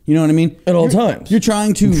self. You know what I mean? At all times. You're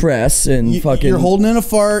trying to impress and fucking. You're holding in a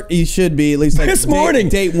fart. You should be at least like this morning.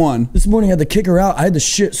 Date 1. This morning I had to kick her out. I had to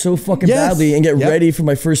shit so fucking badly and get ready for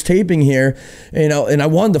my first taping here. And I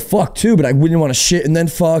wanted to fuck too, but I wouldn't want to shit and then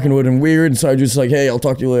fuck and it would have been weird. And so I was just like, hey, I'll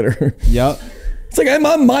talk to you later. Yep. It's like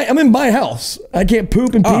I'm in my house. I can't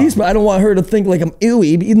poop in peace, but I don't want her to think like I'm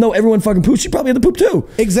ooey. Even though everyone fucking poops, she probably had to poop too.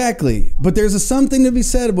 Exactly. But there's something to be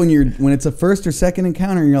said when it's a first or second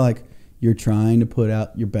encounter and you're like, you're trying to put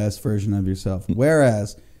out your best version of yourself.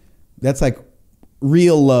 Whereas that's like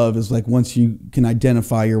real love is like once you can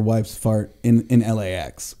identify your wife's fart in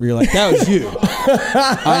LAX. Where you're like, that was you.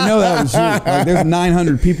 I know that was you. Like, there's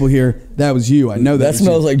 900 people here. That was you. I know that. That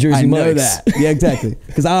smells like Jersey Mike's. I know that. Yeah, exactly.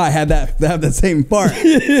 Because I had that same fart.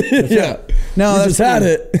 Yeah. No, you just had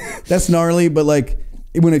it. That's gnarly. But like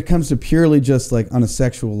when it comes to purely just like on a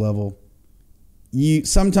sexual level, you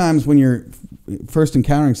sometimes when you're first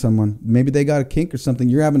encountering someone, maybe they got a kink or something.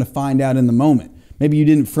 You're having to find out in the moment. Maybe you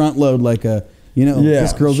didn't front load like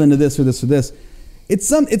this girl's into this or this or this.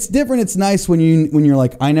 It's different. It's nice when you're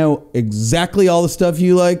like, I know exactly all the stuff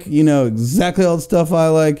you like. You know exactly all the stuff I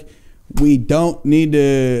like. We don't need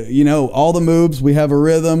to, all the moves. We have a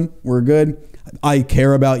rhythm. We're good. I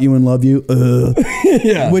care about you and love you.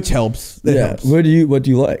 Yeah. Which helps. That helps. What do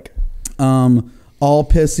you like? all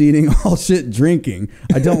piss eating, all shit drinking.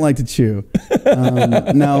 I don't like to chew.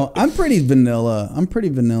 No, I'm pretty vanilla.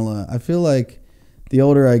 I feel like the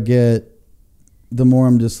older I get, the more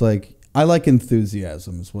I'm just like, I like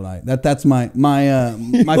enthusiasm is what that's my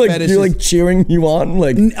like, fetish. You're like cheering you on,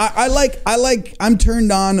 like I'm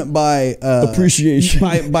turned on by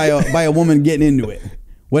appreciation by a woman getting into it.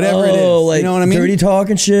 Whatever it is, like, you know what I mean? Dirty talk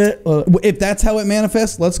and shit. If that's how it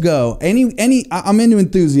manifests, let's go. I'm into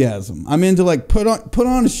enthusiasm. I'm into like put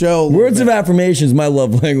on a show. Words of affirmation is my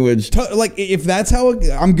love language. Like if that's how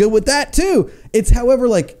I'm good with that too. It's however,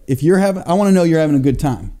 like if you're having, I want to know you're having a good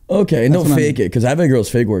time. Okay, That's no fake it, because I've had girls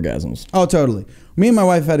fake orgasms. Oh, totally. Me and my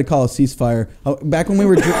wife had to call a ceasefire back when we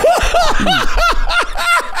were.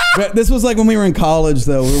 This was like when we were in college,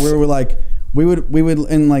 though. We were like. We would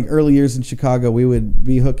in like early years in Chicago, we would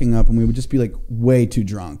be hooking up and we would just be like way too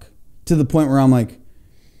drunk to the point where I'm like,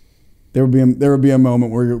 there would be a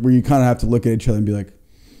moment where you kind of have to look at each other and be like,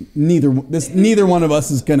 neither one of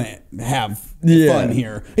us is gonna have fun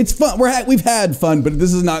here. It's fun. We've had fun, but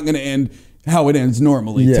this is not gonna end how it ends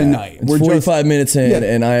normally tonight. We're 45 minutes in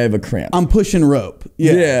and I have a cramp. I'm pushing rope.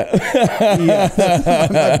 Yeah.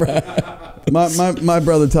 My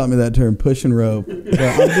brother taught me that term, pushing rope. I'm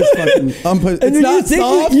just fucking. It's not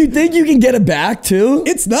soft. You think you can get it back too?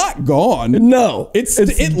 It's not gone. No,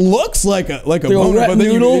 it looks like a boner, but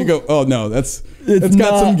then you go, oh no, it's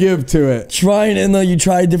got some give to it. Trying, and then you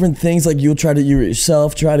try different things, like you'll try to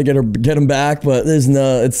yourself try to get them back, but there's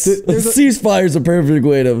no. Ceasefire is a perfect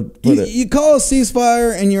way to put it. You call a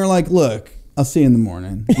ceasefire and you're like, look, I'll see you in the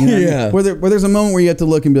morning. You know yeah. Where there's a moment where you have to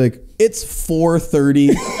look and be like, it's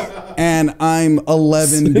 4:30. And I'm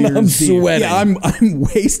 11 beers I'm sweating. Yeah, I'm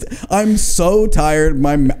wasted. I'm so tired.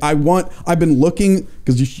 I've been looking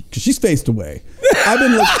because she's faced away. I've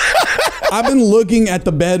been looking at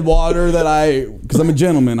the bed water because I'm a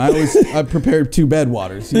gentleman. I prepare 2 bed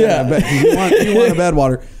waters. You want a bed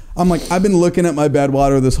water. I'm like, I've been looking at my bed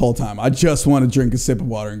water this whole time. I just want to drink a sip of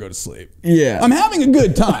water and go to sleep. Yeah. I'm having a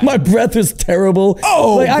good time. My breath is terrible.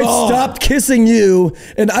 Oh, like, God. I stopped kissing you,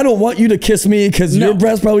 and I don't want you to kiss me because your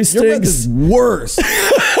breath probably stinks. Your breath is worse.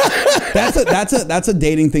 That's a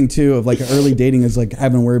dating thing too, of like early dating is like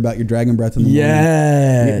having to worry about your dragon breath in the morning.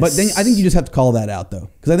 Yes. But then I think you just have to call that out though.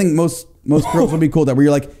 Because I think most girls would be cool with that, where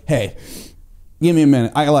you're like, hey, give me a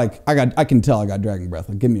minute. I can tell I got dragon breath.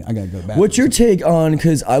 Like, I gotta go back. What's your take on,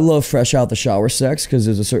 because I love fresh out the shower sex, because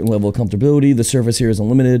there's a certain level of comfortability. The service here is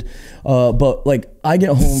unlimited. But like, I get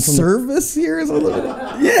home from service here is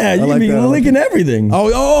unlimited. Yeah, you be licking everything.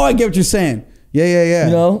 Oh, I get what you're saying. Yeah.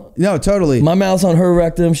 You know? No, totally. My mouth's on her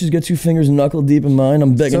rectum. She's got 2 fingers knuckle deep in mine.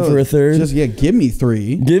 I'm begging for a third. Just give me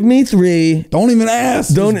 3. Give me 3. Don't even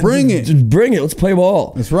ask. Just bring it. Just bring it. Let's play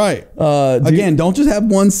ball. That's right. Again, don't just have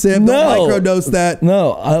one sip. Don't microdose that.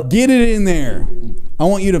 No. Get it in there. I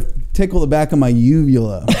want you to tickle the back of my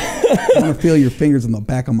uvula. I want to feel your fingers in the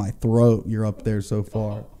back of my throat. You're up there so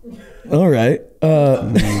far. All right.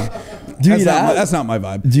 Do you eat ass? That's not my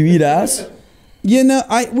vibe. Do you eat ass? You know,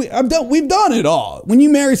 we've done it all. When you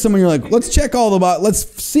marry someone, you're like, let's check all the let's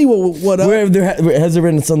see what has there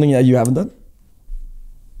been something that you haven't done?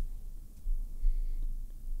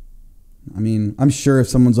 I mean, I'm sure if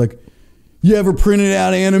someone's like, you ever printed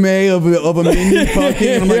out anime of a minion fucking?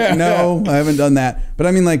 And I'm like, no, I haven't done that. But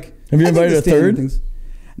I mean, like, have you invited a third?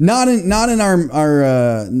 Not in our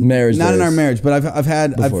marriage. Not in our marriage, but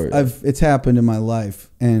it's happened in my life.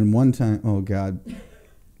 And one time, oh God.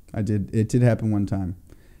 It did happen one time,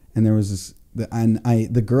 and there was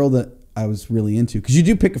the girl that I was really into, because you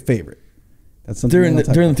do pick a favorite. That's something during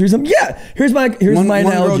the threesome. Yeah, here's my analogy.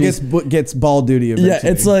 One girl gets ball duty eventually. Yeah,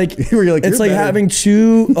 it's like it's like having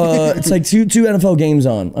 2 it's like two NFL games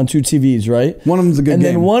on 2 TVs, right? One of them's a good game, and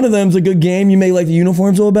then one of them's a good game. You may like the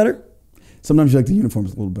uniforms a little better. Sometimes you like the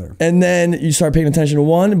uniforms a little better. And then you start paying attention to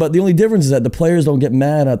one, but the only difference is that the players don't get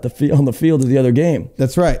mad at on the field of the other game.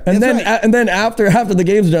 That's right. And then after the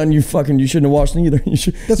game's done, you shouldn't have watched neither. You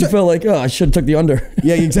felt like, oh, I should have took the under.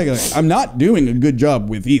 Yeah, exactly. I'm not doing a good job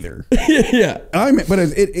with either. Yeah. But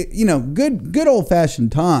good old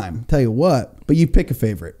fashioned time. Tell you what, but you pick a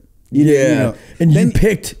favorite. You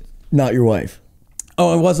picked not your wife.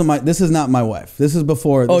 Oh, it wasn't this is not my wife. This is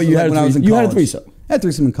before. You had a threesome. I had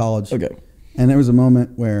threesome in college. Okay. And there was a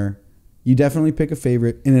moment where you definitely pick a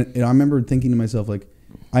favorite. And I remember thinking to myself, like,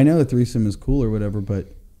 I know the threesome is cool or whatever, but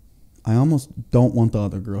I almost don't want the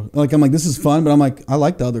other girl. Like, I'm like, this is fun, but I'm like, I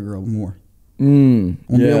like the other girl more. I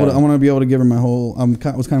want to be able to give her my whole. I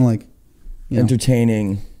was kind of like,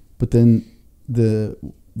 entertaining. But then the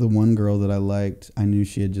one girl that I liked, I knew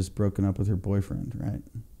she had just broken up with her boyfriend, right?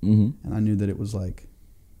 Mm-hmm. And I knew that it was like,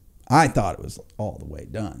 I thought it was all the way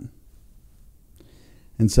done.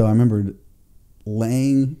 And so I remembered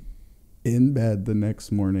laying in bed the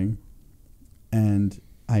next morning, and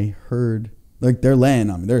I heard, like, they're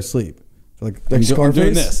laying on me. They're asleep. Like I'm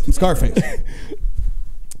doing this. I'm Scarface.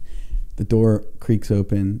 The door creaks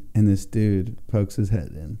open, and this dude pokes his head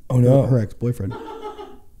in. Oh, no. Her ex-boyfriend.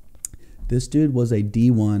 This dude was a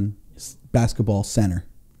D1 basketball center.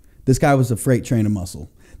 This guy was a freight train of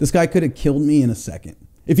muscle. This guy could have killed me in a second.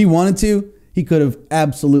 If he wanted to, he could have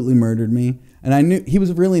absolutely murdered me. And I knew he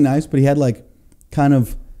was really nice, but he had like kind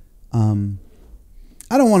of, I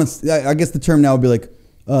don't want to, I guess the term now would be like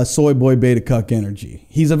soy boy beta cuck energy.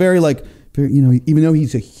 He's a very like, you know, even though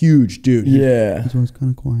he's a huge dude. Yeah. He's always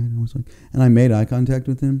kind of quiet. And I made eye contact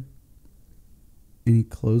with him, and he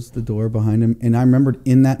closed the door behind him. And I remembered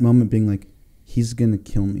in that moment being like, he's going to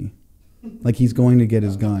kill me. Like he's going to get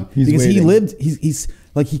his gun. Because he's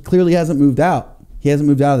like, he clearly hasn't moved out. He hasn't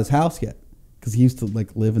moved out of this house yet. Because he used to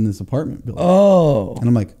like live in this apartment building. Oh. And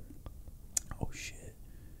I'm like, oh shit.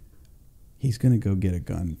 He's going to go get a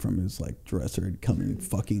gun from his like dresser and come and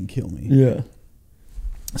fucking kill me. Yeah.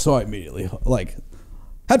 So I immediately like,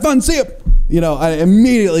 had fun, see ya. You know, I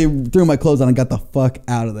immediately threw my clothes on and got the fuck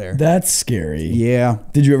out of there. That's scary. Yeah.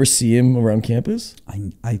 Did you ever see him around campus?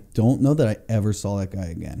 I don't know that I ever saw that guy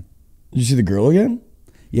again. Did you see the girl again?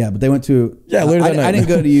 Yeah, but they went to, later that night. I didn't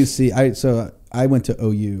go to UC. So I went to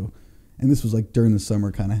OU, and this was like during the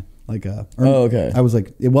summer kind of like okay. I was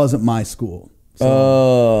like, it wasn't my school. So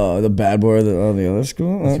oh, the bad boy of the other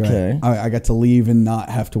school? Okay. Right. I got to leave and not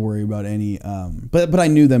have to worry about any, but I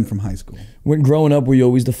knew them from high school. When growing up, were you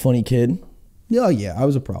always the funny kid? Yeah, I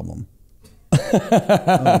was a problem.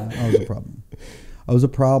 I was a problem. I was a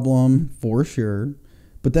problem for sure.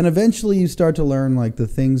 But then eventually you start to learn like the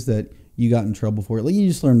things that you got in trouble for. Like you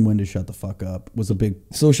just learn when to shut the fuck up was a big...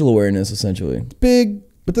 Social awareness, essentially. Big.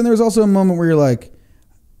 But then there was also a moment where you're like...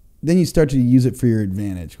 Then you start to use it for your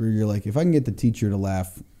advantage, where you're like, if I can get the teacher to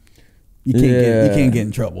laugh, you can't get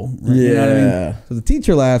in trouble. Right? Yeah. You know what I mean? So the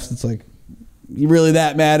teacher laughs, it's like, you really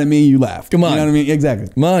that mad at me? You laugh. Come on. You know what I mean? Exactly.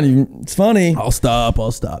 Come on, it's funny. I'll stop.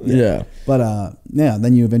 Yeah. But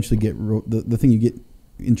then you eventually get the thing you get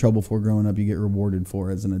in trouble for growing up, you get rewarded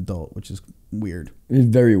for as an adult, which is weird. It's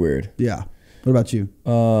very weird. Yeah. What about you?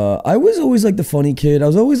 I was always like the funny kid. I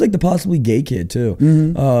was always like the possibly gay kid too.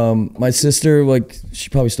 Mm-hmm. My sister, like, she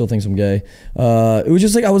probably still thinks I'm gay. It was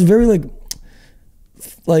just like I was very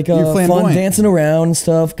fun dancing around and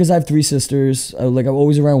stuff because I have 3 sisters. I'm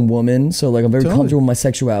always around women, so like I'm very comfortable with my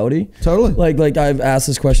sexuality. Totally. Like I've asked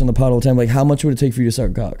this question on the pod all the time. Like, how much would it take for you to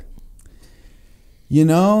suck a cock? You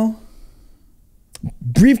know,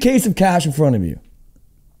 briefcase of cash in front of you.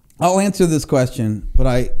 I'll answer this question, but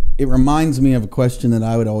it reminds me of a question that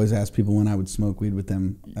I would always ask people when I would smoke weed with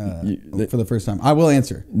them for the first time. I will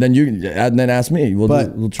answer. Then ask me.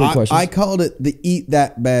 We'll trade questions. I called it the eat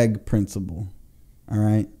that bag principle. All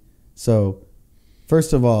right. So,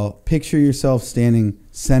 first of all, picture yourself standing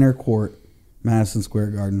center court, Madison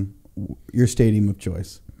Square Garden, your stadium of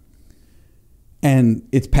choice. And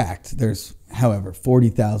it's packed. There's, however,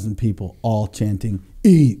 40,000 people all chanting,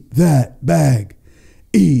 "Eat that bag.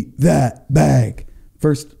 Eat that bag."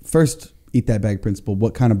 First eat that bag principle.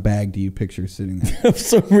 What kind of bag do you picture sitting there? For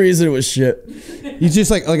some reason, it was shit. You just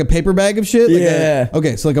like a paper bag of shit? Yeah.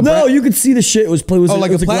 Okay, so like a... No, you could see the shit. It was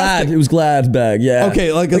like a Glad. It was Glad bag, yeah.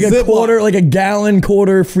 Okay, like a quarter, like a gallon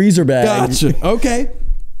quarter freezer bag. Gotcha. Okay.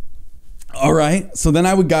 All right. So then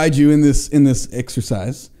I would guide you in this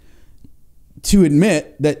exercise to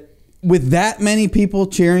admit that with that many people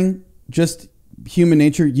cheering, just human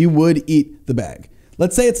nature, you would eat the bag.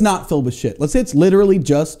 Let's say it's not filled with shit. Let's say it's literally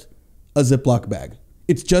just a Ziploc bag.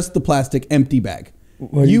 It's just the plastic empty bag.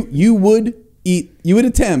 You would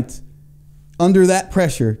attempt under that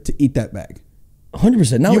pressure to eat that bag.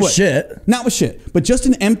 100%. Not with shit. Not with shit, but just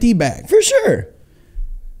an empty bag. For sure.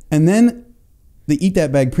 And then the eat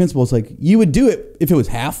that bag principle is like, you would do it if it was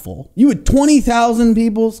half full. You would 20,000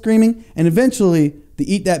 people screaming. And eventually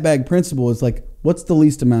the eat that bag principle is like, what's the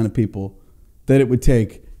least amount of people that it would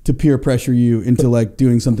take to peer pressure you into like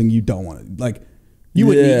doing something you don't want to, like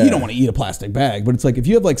you don't want to eat a plastic bag, but it's like if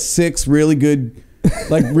you have like 6 really good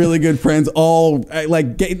friends all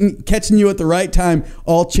like catching you at the right time,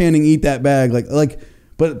 all chanting "eat that bag,"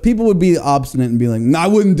 but people would be obstinate and be like, "No, I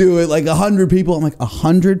wouldn't do it." Like 100 people, I'm like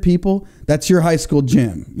 100 people. That's your high school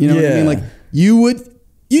gym. You know what I mean? Like you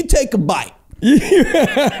take a bite. You know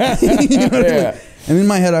what I mean? And in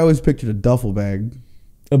my head, I always pictured a duffel bag.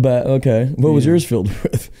 Okay. What was yours filled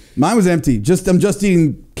with? Mine was empty. I'm just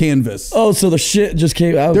eating canvas. Oh, so the shit just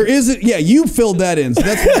came out. There isn't. Yeah, you filled that in. So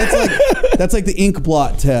that's like the ink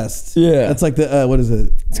blot test. Yeah. That's like the what is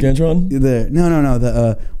it? Scantron? No.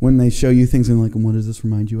 The when they show you things and like, what does this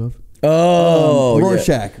remind you of? Oh,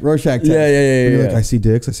 Rorschach. Yeah. Rorschach test. Yeah. Like, I see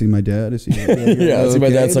dicks. I see my dad. I see. I see my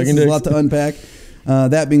dad sucking dicks. A lot to unpack.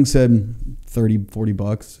 That being said,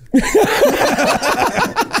 $30-$40.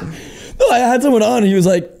 No, I had someone on. And he was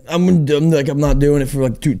like, I'm not doing it for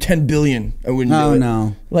like 10 billion. I wouldn't do it.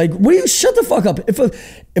 No. Like, what do you shut the fuck up? If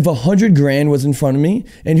 $100 grand was in front of me,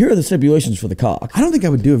 and here are the stipulations for the cock. I don't think I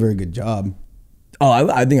would do a very good job. Oh,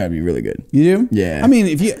 I think I'd be really good. You do? Yeah. I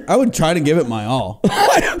mean, I would try to give it my all.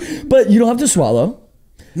 But you don't have to swallow.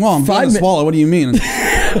 Well, I'm going to swallow. What do you mean?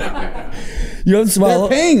 You don't swallow.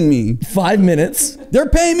 They're paying me. 5 minutes. They're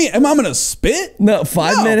paying me. Am I going to spit? No,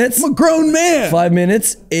 5 minutes. I'm a grown man. 5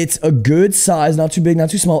 minutes. It's a good size, not too big,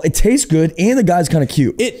 not too small. It tastes good, and the guy's kind of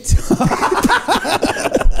cute. It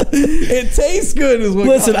tastes good is what.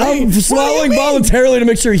 Listen, I'm swallowing voluntarily to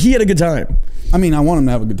make sure he had a good time. I mean, I want him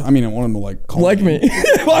to have a good time. I mean, I want him to like call me.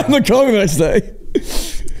 Why am I calling the next day?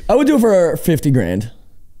 I would do it for 50 grand.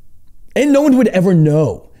 And no one would ever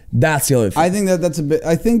know. That's the other thing. I think that's a bit.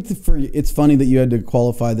 I think it's funny that you had to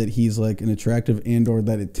qualify that he's like an attractive and/or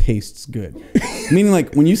that it tastes good. Meaning,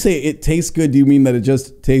 like when you say it tastes good, do you mean that it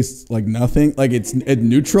just tastes like nothing? Like it's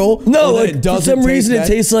neutral? No, like for some reason it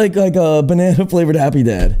tastes like a banana flavored Happy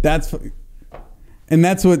Dad. That's what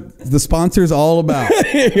the sponsor's all about.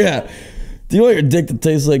 Yeah. Do you want your dick to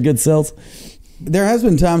taste like good cells? There has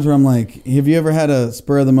been times where I'm like, have you ever had a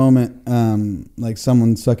spur of the moment, like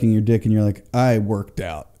someone sucking your dick and you're like, I worked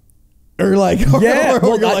out. Or like, yeah,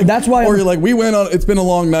 that's why. Or you're like, we went on. It's been a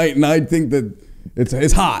long night, and I think that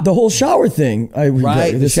it's hot. The whole shower thing,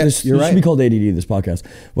 right? This should be called ADD. This podcast.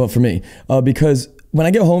 Well, for me, because when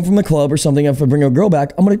I get home from the club or something, if I bring a girl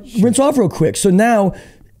back, I'm gonna rinse off real quick. So now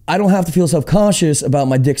I don't have to feel self-conscious about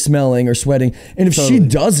my dick smelling or sweating. And if she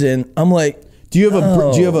doesn't, I'm like, do you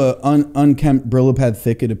have a unkempt Brillo pad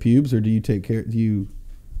thicket of pubes, or do you take care? Do you?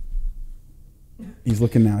 He's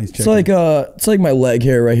looking now. He's checking. It's like my leg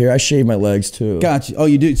hair right here. I shave my legs too. Gotcha. Oh,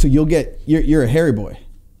 you do. So you're a hairy boy.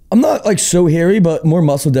 I'm not like so hairy, but more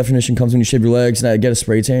muscle definition comes when you shave your legs, and I get a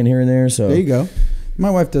spray tan here and there. So there you go.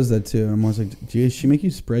 My wife does that too. I'm always like, does she make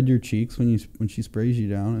you spread your cheeks when she sprays you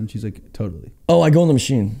down? And she's like, totally. Oh, I go in the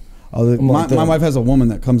machine. Oh, my wife has a woman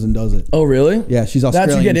that comes and does it. Oh, really? Yeah, she's Australian.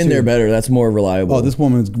 That's you get in there better. That's more reliable. Oh, this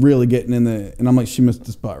woman's really getting in the, and I'm like, she missed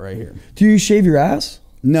the spot right here. Do you shave your ass?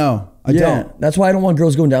 No, I don't. That's why I don't want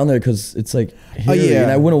girls going down there, because it's like hairy,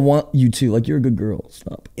 and I wouldn't want you to. Like, you're a good girl.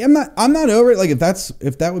 Stop. Yeah, I'm not over it. Like, if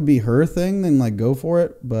that would be her thing, then like go for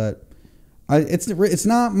it. But it's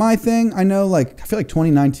not my thing. I know. Like, I feel like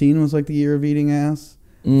 2019 was like the year of eating ass.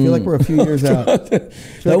 I feel like we're a few years out.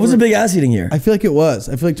 That was a big ass eating year. I feel like it was.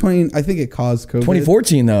 I feel like I think it caused COVID.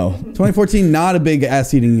 2014 though. 2014, not a big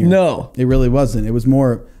ass eating year. No, it really wasn't. It was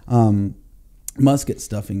more musket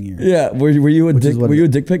stuffing year. Yeah. Were you a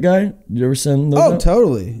dick pic guy? Did you ever send those out?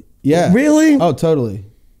 Totally. Yeah. Really? Oh, totally.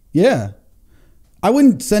 Yeah. I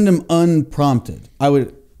wouldn't send them unprompted. I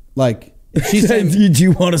would like if she sent. Do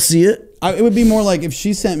you want to see it? It would be more like if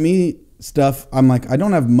she sent me stuff. I'm like, I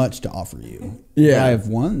don't have much to offer you. Yeah. I have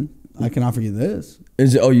one. I can offer you this.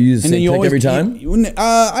 Is it? Oh, you use the same pic every time?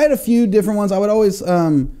 I had a few different ones. I would always,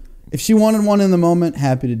 if she wanted one in the moment,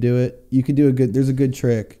 happy to do it. You could do a good. There's a good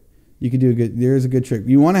trick. You could do there's a good trick.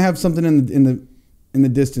 You want to have something in the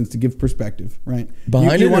distance to give perspective, right?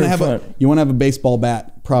 Behind you it want or to in have front? You want to have a baseball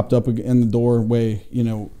bat propped up in the doorway. You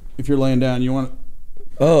know, if you're laying down, you want.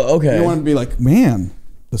 Oh, okay. You want to be like, man,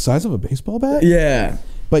 the size of a baseball bat? Yeah.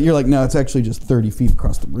 But you're like, no, it's actually just 30 feet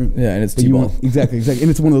across the room. Yeah, and it's T-ball. Exactly. And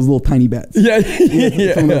it's one of those little tiny bats. Yeah.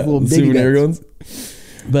 It's one of those little baby souvenir bats.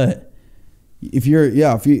 guns. But if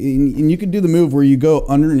you could do the move where you go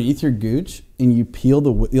underneath your gooch and you peel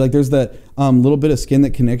like there's that little bit of skin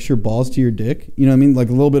that connects your balls to your dick. You know what I mean? Like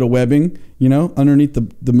a little bit of webbing, underneath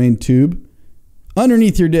the main tube.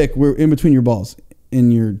 Underneath your dick, we're in between your balls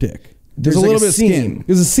and your dick. There's a little bit of skin.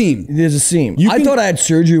 There's a seam. There's a seam. I thought I had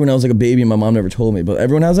surgery when I was like a baby and my mom never told me, but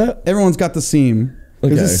everyone has that? Everyone's got the seam.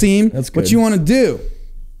 Okay. There's a seam. That's good. What you want to do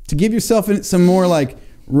to give yourself some more like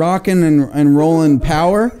rocking and rolling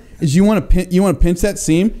power is you want to pinch that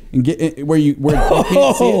seam and get it where you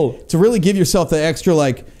can't see it, to really give yourself the extra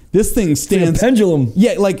like this thing stands. Like a pendulum.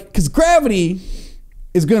 Yeah, like because gravity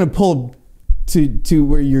is going to pull to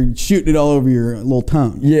where you're shooting it all over your little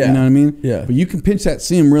tongue. Yeah. You know what I mean? Yeah. But you can pinch that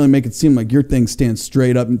seam, really make it seem like your thing stands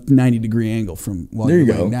straight up 90-degree angle from while you're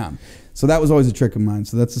laying down. So that was always a trick of mine.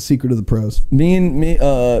 So that's the secret of the pros. Being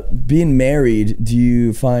married, do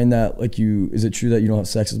you find that is it true that you don't have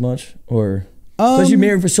sex as much, or because you're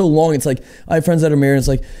married for so long? It's like I have friends that are married. It's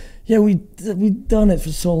like, yeah, we've done it for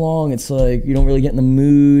so long. It's like you don't really get in the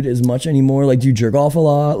mood as much anymore. Like, do you jerk off a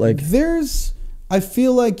lot? Like, I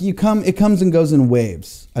feel like it comes and goes in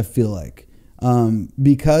waves. I feel like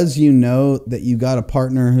because you know that you got a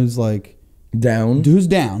partner who's like down.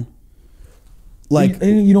 Like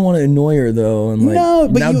you don't want to annoy her though, and like no,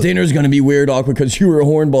 but now dinner's gonna be weird, awkward because you were a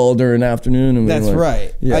hornball during the afternoon. And that's like,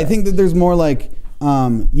 right. Yeah. I think that there's more like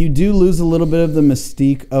you do lose a little bit of the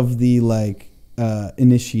mystique of the like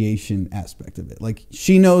initiation aspect of it. Like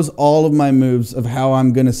she knows all of my moves of how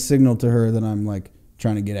I'm gonna signal to her that I'm like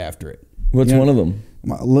trying to get after it. What's one of them?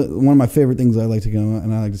 One of my favorite things I like to go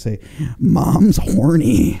and I like to say, "Mom's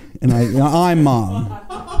horny," and I'm mom.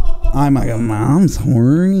 I'm like, "Mom's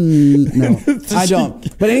horny." No, I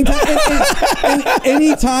don't. But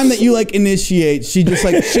anytime that you like initiate, she just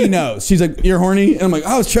like she knows. She's like, "You're horny," and I'm like,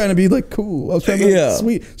 "I was trying to be like cool. I was trying to be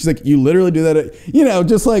sweet." She's like, "You literally do that."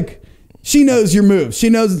 Just like she knows your moves. She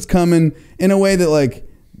knows it's coming in a way that like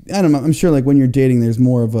I don't know. I'm sure like when you're dating, there's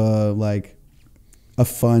more of a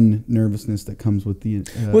fun nervousness that comes with the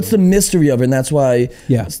what's the mystery of it, and that's why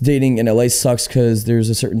Yeah. dating in LA sucks, because there's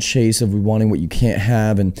a certain chase of wanting what you can't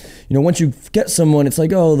have, and once you get someone, it's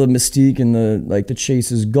like, oh, the mystique and the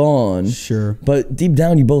chase is gone. Sure. But deep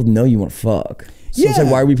down you both know you want to fuck, so it's like,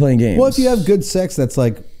 why are we playing games? Well, if you have good sex, that's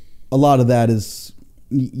like a lot of that is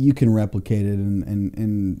you can replicate it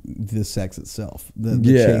in the sex itself, the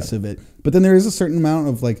chase of it. But then there is a certain amount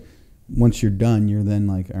of like once you're done, you're then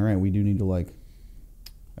like, all right, we do need to like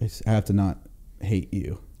I have to not hate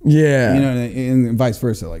you. Yeah. And vice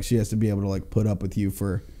versa. Like she has to be able to like put up with you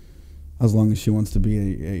for as long as she wants to be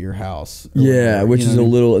at your house. Yeah, whatever, which is a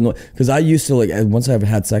little annoying. Because I used to like, once I've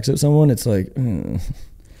had sex with someone, it's like,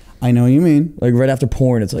 I know what you mean. like right after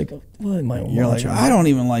porn, it's like, what am I You're watching? like, I don't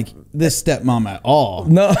even like this stepmom at all.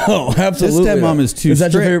 No, absolutely. This stepmom is too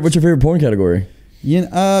that strict. what's your favorite porn category?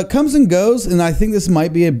 Comes and goes, and I think this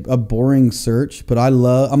might be a boring search, but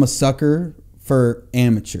I'm a sucker for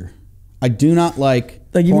amateur. I do not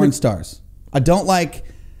like porn stars. I don't like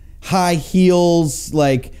high heels.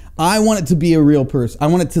 Like I want it to be a real person. I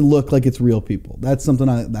want it to look like it's real people. That's something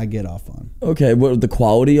I get off on. Okay, what the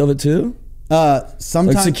quality of it too?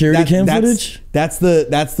 Sometimes like security cam footage. That's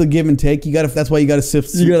the give and take. That's why you got to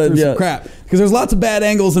sift through some crap, because there's lots of bad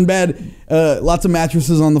angles and lots of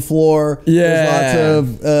mattresses on the floor. Yeah, there's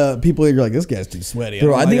lots of people. You're like, this guy's too sweaty.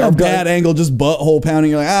 Bro, I think I've got bad angle, just butthole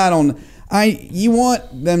pounding. You're like, you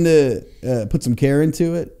want them to put some care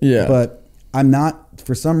into it. Yeah, but I'm not.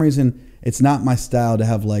 For some reason, it's not my style to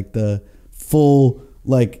have like the full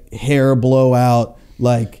like hair blowout,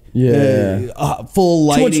 like full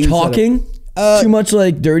lighting. Too much talking. Too much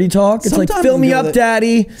like dirty talk. It's like, fill me up,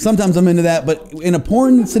 daddy. Sometimes I'm into that, but in a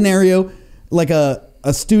porn scenario, like a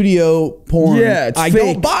studio porn, it's I fake.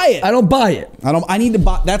 don't buy it. I don't buy it. I need to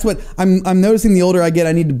buy. That's what I'm noticing. The older I get,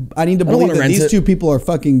 I need to believe that these two people are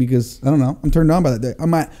fucking, because I don't know. I'm turned on by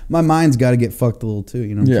that. My mind's got to get fucked a little too.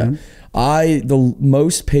 You know what I'm saying? The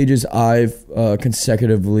most pages I've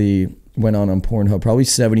consecutively went on Pornhub, probably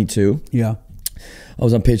 72. Yeah. I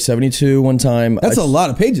was on page 72 one time. That's a lot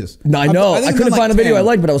of pages. No, I know. I couldn't find a video I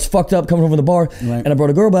liked, but I was fucked up coming home from the bar, and I brought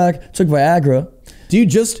a girl back, took Viagra. Do you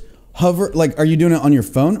just hover, like, are you doing it on your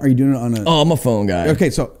phone? Or are you doing it on a... Oh, I'm a phone guy. Okay,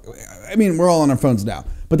 so, I mean, we're all on our phones now.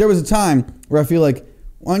 But there was a time where I feel like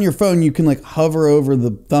on your phone, you can, like, hover over the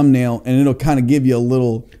thumbnail, and it'll kind of give you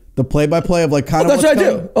the play-by-play of, like, kind of that's what I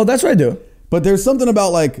do. Oh, that's what I do. But there's something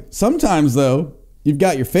about, like, sometimes, though, you've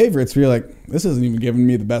got your favorites where you're like, this isn't even giving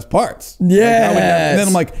me the best parts. Yeah. And then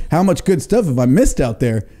I'm like, how much good stuff have I missed out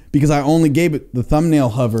there? Because I only gave it the thumbnail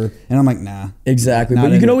hover, and I'm like, nah. Exactly.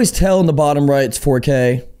 But you can always tell in the bottom right, it's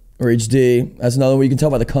 4K or HD. That's another one you can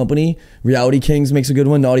tell by the company. Reality Kings makes a good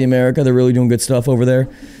one. Naughty America, they're really doing good stuff over there.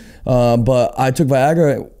 But I took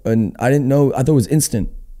Viagra, and I didn't know, I thought it was instant.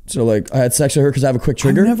 So like I had sex with her because I have a quick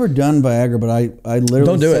trigger. I've never done Viagra, but I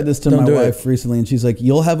literally said this to my wife recently, and she's like,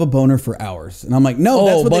 "You'll have a boner for hours," and I'm like, "No,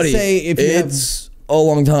 that's what they say." It's a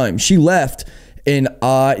long time. She left, and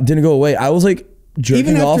I didn't go away. I was like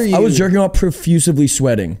jerking off. I was jerking off, profusively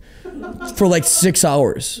sweating for like 6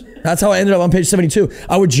 hours. That's how I ended up on page 72.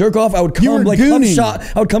 I would jerk off. I would come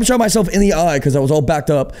I would come shot myself in the eye because I was all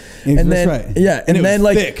backed up. And then, and then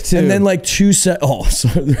like, and then like 2 seconds. Oh, so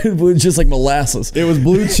it was just like molasses. It was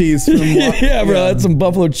blue cheese from yeah, bro. I had some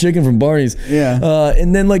buffalo chicken from Barney's. Yeah.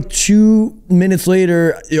 And then like 2 minutes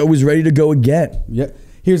later, I was ready to go again. Yeah.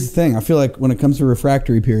 Here's the thing. I feel like when it comes to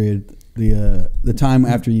refractory period, the time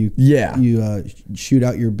after you Yeah. you shoot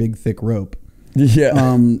out your big thick rope. Yeah.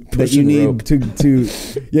 That you need rope.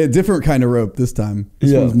 to different kind of rope this time.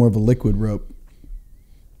 This one's more of a liquid rope.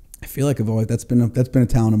 I feel like that's been a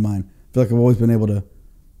talent of mine. I feel like I've always been able to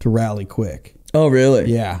rally quick. Oh, really?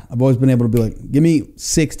 Yeah, I've always been able to be like, give me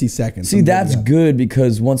 60 seconds. See, that's good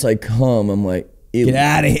because once I come, I'm like, get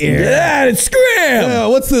out of here. Get out and scram. Yeah,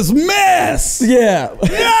 what's this mess? Yeah.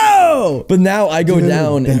 No. But now I go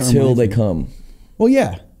down until they come. Well,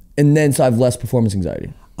 yeah. And then so I have less performance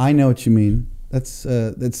anxiety. I know what you mean. It's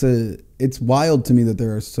wild to me that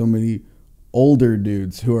there are so many older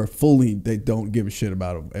dudes who are they don't give a shit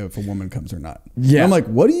about if a woman comes or not. Yeah. And I'm like,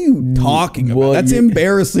 what are you talking about? Well, that's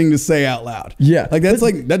embarrassing to say out loud. Yeah. Like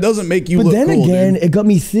that doesn't make you look cool. But then again, dude. it got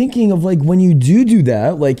me thinking of like when you do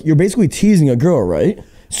that, like you're basically teasing a girl, right?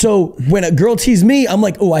 So when a girl teases me, I'm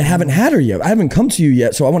like, oh, I haven't had her yet. I haven't come to you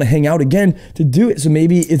yet. So I want to hang out again to do it. So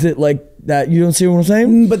maybe is it like that? You don't see what I'm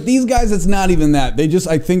saying? But these guys, it's not even that.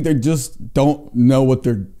 I think they just don't know what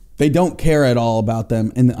they don't care at all about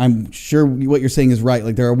them. And I'm sure what you're saying is right.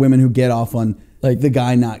 Like there are women who get off on like the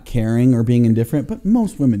guy not caring or being indifferent, but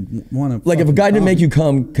most women want to. Like if a guy didn't make you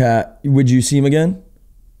come, Kat, would you see him again?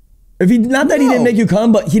 If he not that he didn't make you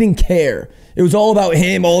come, but he didn't care. It was all about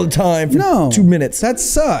him all the time for 2 minutes. That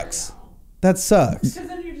sucks. That sucks. Because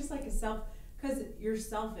then you're just like because you're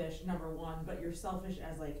selfish, number one, but you're selfish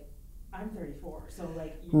as like, I'm 34. So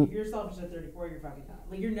like, if you're selfish at 34, you're fucking done.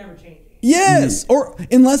 Like you're never changing. Yes. Or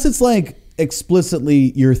unless it's like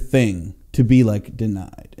explicitly your thing to be like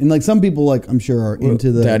denied. And like some people like I'm sure are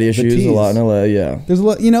into the daddy issues tease. a lot in LA, yeah. There's a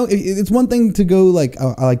lot, it's one thing to go like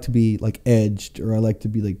I like to be like edged or I like to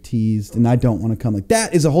be like teased and I don't want to come. Like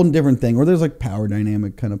that is a whole different thing. Or there's like power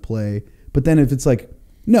dynamic kind of play. But then if it's like,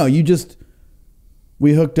 no,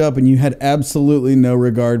 we hooked up and you had absolutely no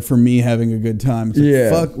regard for me having a good time. It's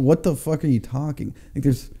like, fuck, what the fuck are you talking? Like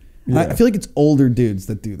I feel like it's older dudes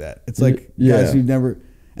that do that. It's like guys who never,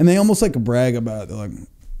 and they almost like brag about it. They're like,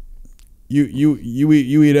 you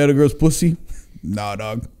eat at a girl's pussy? Nah,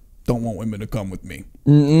 dog. Don't want women to come with me.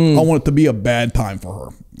 I want it to be a bad time for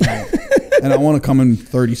her. And I want to come in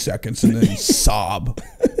 30 seconds and then sob.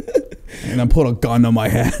 And then put a gun on my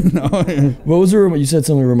head. What was you said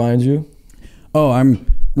something reminds you? Oh,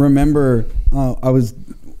 remember I was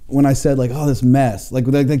when I said like, oh, this mess, like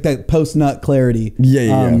that post nut clarity.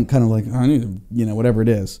 Yeah. Kind of like I need to, whatever it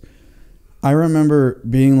is. I remember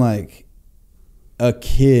being like a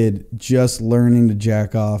kid just learning to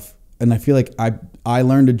jack off, and I feel like I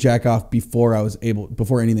learned to jack off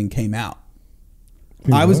before anything came out.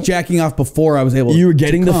 I was jacking off before I was able. You were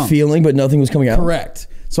getting the feeling, but nothing was coming out. Correct.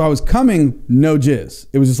 So I was coming, no jizz.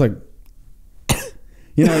 It was just like,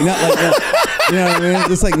 not like, you know what I mean?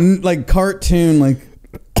 Just like cartoon, like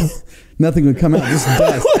nothing would come out, just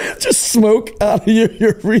dust. Just smoke out of your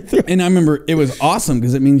urethra. And I remember it was awesome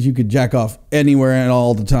because it means you could jack off anywhere and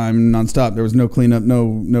all the time, nonstop. There was no cleanup, no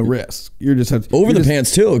risk. You're just over the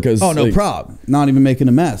pants too, because no problem. Not even making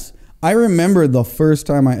a mess. I remember the first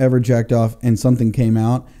time I ever jacked off and something came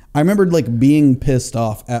out. I remember like being pissed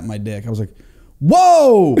off at my dick. I was like,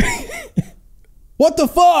 "Whoa, what the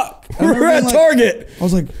fuck?" We're at Target. I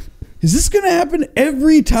was like, is this gonna happen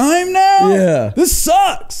every time now? Yeah. This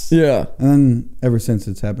sucks. Yeah. And then ever since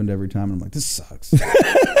it's happened every time, and I'm like, this sucks.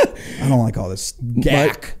 I don't like all this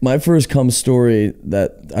gack. My first cum story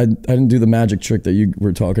that I didn't do the magic trick that you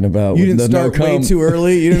were talking about. You didn't start way too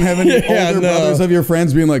early. You didn't have any older brothers of your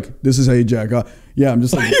friends being like, this is how you jack off. Yeah, I'm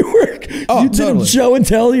just like, you didn't show and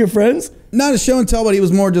tell your friends? Not a show and tell, but he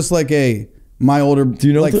was more just like my older,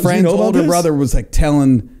 friend's older brother was like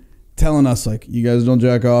telling us like, you guys don't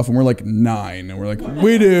jack off, and we're like 9, and we're like,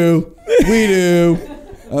 we do,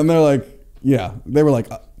 and they're like, yeah, they were like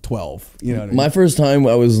 12. You know what I mean? My first time,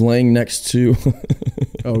 I was laying next to.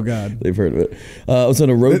 Oh God, they've heard of it. I was on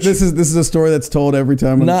a road. This is a story that's told every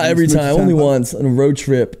time. Not every time, only once on a road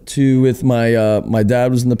trip with my my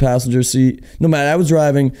dad was in the passenger seat. No, my dad was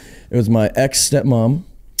driving. It was my ex stepmom,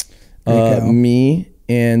 me,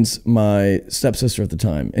 and my stepsister at the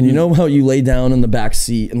time. And you know how you lay down in the back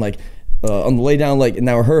seat and like on the lay down, like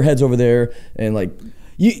now her head's over there and like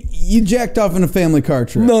you jacked off in a family car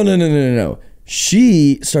trip. No.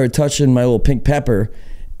 She started touching my little pink pepper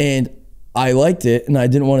and I liked it and I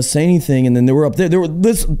didn't want to say anything. And then they were up there. There was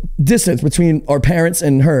this distance between our parents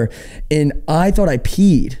and her. And I thought I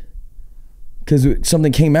peed because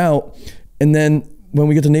something came out. And then when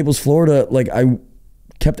we get to Naples, Florida, like I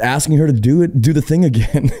kept asking her to do the thing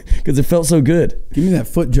again because it felt so good. Give me that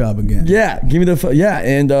foot job again. Yeah, give me the foot. Yeah,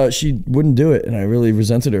 and she wouldn't do it, and I really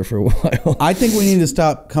resented her for a while. I think we need to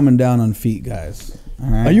stop coming down on feet, guys. All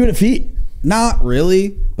right? Are you into feet? Not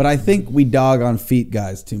really, but I think we dog on feet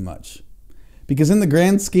guys too much. Because in the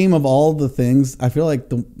grand scheme of all the things, I feel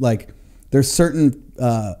like there's certain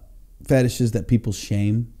fetishes that people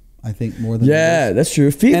shame. I think more than others. That's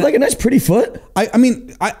true. Feet like a nice pretty foot. I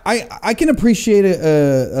mean, I can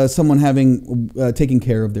appreciate someone having taking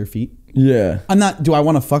care of their feet. Yeah. I'm not. Do I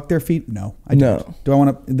want to fuck their feet? No, I don't. No. Do I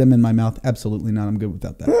want them in my mouth? Absolutely not. I'm good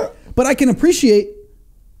without that. But I can appreciate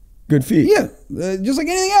good feet. Yeah, just like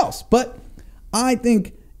anything else. But I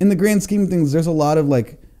think in the grand scheme of things, there's a lot of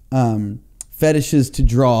like fetishes to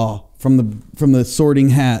draw from the sorting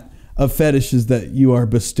hat of fetishes that you are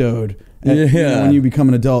bestowed when you become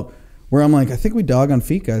an adult. Where I'm like, I think we dog on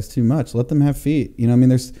feet guys too much. Let them have feet. You know what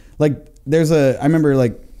I mean? I remember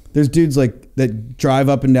like there's dudes like that drive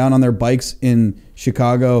up and down on their bikes in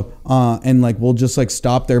Chicago and like will just like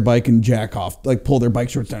stop their bike and jack off, like pull their bike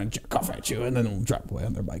shorts down and jack off at you, and then they'll drive away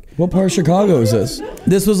on their bike. What part of Chicago is this?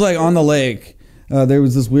 This was like on the lake. There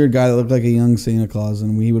was this weird guy that looked like a young Santa Claus,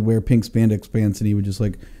 and he would wear pink spandex pants, and he would just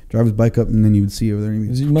like drive his bike up, and then you would see over there.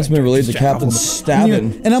 And you must have been related to Captain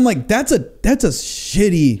Stabbin'. And I'm like, that's a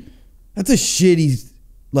shitty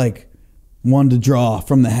like one to draw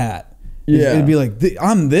from the hat. Yeah, it'd be like,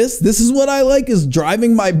 I'm this. This is what I like, is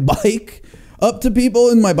driving my bike up to people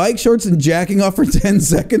in my bike shorts and jacking off for 10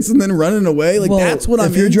 seconds and then running away. Like, that's what I'm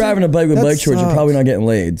into. If you're driving a bike with bike shorts, you're probably not getting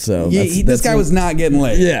laid. So yeah, this guy was not getting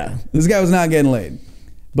laid. Yeah, this guy was not getting laid.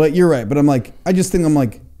 But you're right. But I'm like, I'm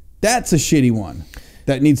like, that's a shitty one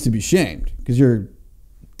that needs to be shamed because you're.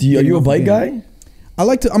 Are you a bike guy?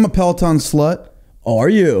 I'm a Peloton slut. Oh, are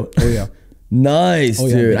you? Oh yeah. Nice,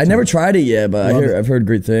 dude. I never tried it yet, but I've heard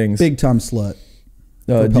great things. Big time slut.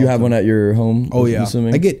 Do you have one at your home? Oh yeah.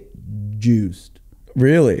 I get juiced.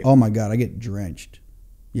 Really? Oh my God, I get drenched.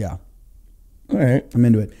 Yeah. All right. I'm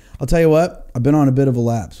into it. I'll tell you what, I've been on a bit of a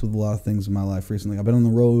lapse with a lot of things in my life recently. I've been on the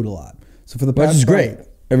road a lot. So for the past which is great.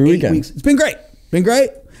 Every 8 weekend. weeks, it's been great. Been great.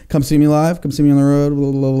 Come see me live. Come see me on the road.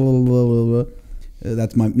 Blah, blah, blah, blah, blah.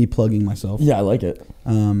 That's me plugging myself. Yeah, I like it.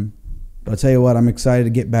 But I'll tell you what, I'm excited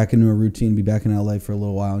to get back into a routine, be back in LA for a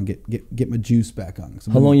little while, and get my juice back on.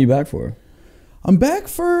 How long are you back for? I'm back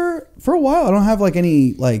for a while. I don't have like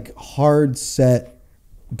any like hard set,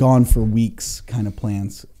 gone for weeks kind of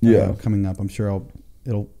plans. Coming up. I'm sure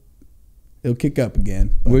it'll kick up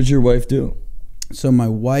again. What did your wife do? So my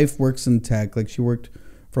wife works in tech. Like, she worked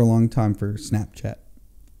for a long time for Snapchat,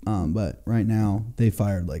 but right now they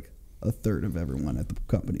fired like a third of everyone at the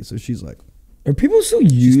company. So she's like. Are people still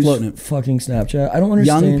use fucking Snapchat? I don't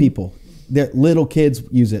understand. Young people. Little kids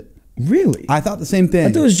use it. Really? I thought the same thing.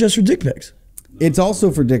 I thought it was just for dick pics. It's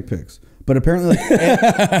also for dick pics. But apparently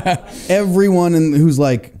like, everyone who's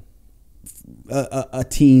like a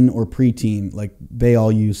teen or preteen, like they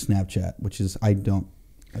all use Snapchat, which is, I don't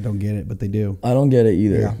get it, but they do. I don't get it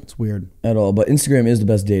either. Yeah, it's weird. At all. But Instagram is the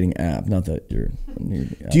best dating app. Not that you're...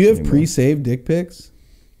 Do you have pre-saved dick pics?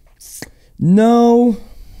 No.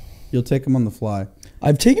 You'll take them on the fly.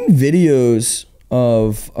 I've taken videos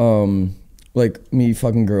of like me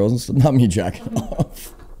fucking girls and stuff. Not me jacking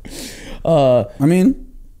off. I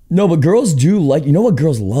mean, no, but girls do like. You know what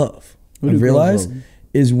girls love? I've realized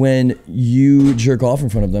is when you jerk off in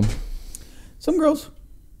front of them. Some girls,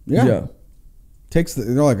 yeah. They're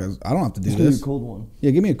like, I don't have to do this. Give me a cold one.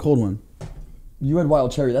 Yeah, give me a cold one. You had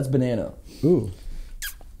wild cherry. That's banana. Ooh.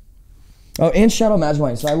 Oh, and Shadow Magic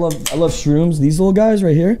Wine. So I love shrooms. These little guys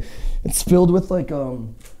right here. It's filled with like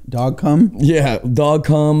dog cum. Yeah, dog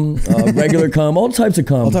cum, regular cum, all types of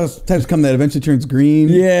cum. All types of cum that eventually turns green.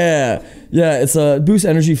 Yeah. It's a boost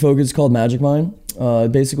energy focus. It's called Magic Mind.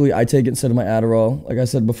 Basically, I take it instead of my Adderall, like I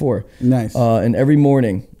said before. Nice. And every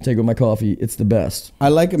morning, take it with my coffee. It's the best. I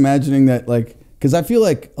like imagining that, like, because I feel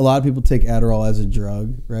like a lot of people take Adderall as a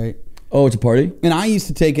drug, right? Oh, it's a party? And I used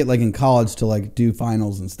to take it like in college to like do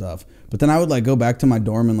finals and stuff. But then I would like go back to my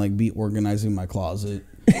dorm and like be organizing my closet.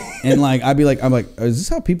 And like I'm like, is this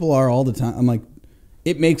how people are all the time? I'm like,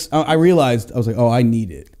 it makes. I realized I was like, oh, I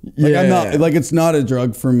need it. Like I'm not like, it's not a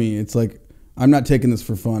drug for me. It's like, I'm not taking this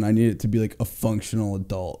for fun. I need it to be like a functional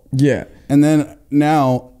adult. Yeah. And then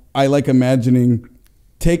now I like imagining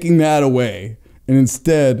taking that away and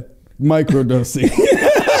instead microdosing.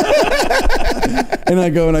 And I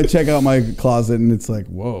go and I check out my closet and it's like,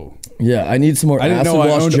 whoa. Yeah, I need some more acid I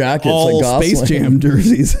wash owned jackets all like Space Jam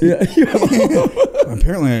jerseys. Yeah.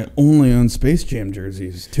 Apparently I only own Space Jam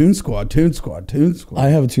jerseys. Toon Squad. I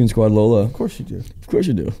have a Toon Squad Lola. Of course you do. Of course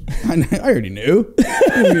you do. I already knew.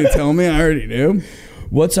 You were going to tell me. I already knew.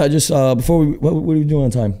 What are we doing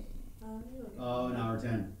on time? An hour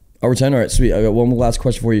 10. Hour 10? All right, sweet. I got one last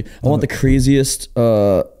question for you. I want the craziest,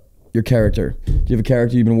 your character. Do you have a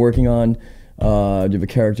character you've been working on? Do you have a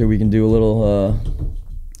character we can do a little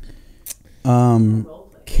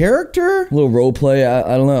character? a little role play?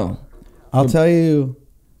 I don't know. I'll tell you.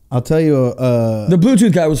 The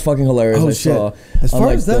Bluetooth guy was fucking hilarious. Oh I shit! saw. As far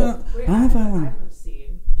Like as that, Wait, I don't know if I have want. a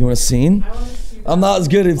scene. You want a scene? I want to see I'm not as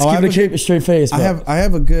good at keeping a straight face. I but-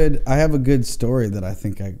 have a good story that I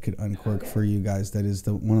think I could uncork for you guys. That is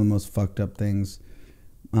one of the most fucked up things.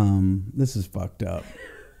 This is fucked up.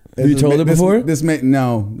 Have you told it before? This makes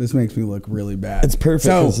me look really bad. It's perfect,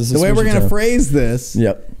 So 'cause this is the way we're Smoochie gonna Town. phrase this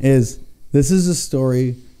Yep. is this is a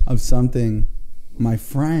story of something my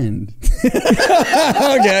friend.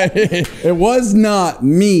 Okay. It was not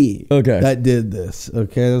me. Okay. That did this.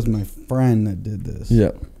 Okay, it was my friend that did this.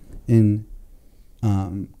 Yep. In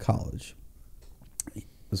college, I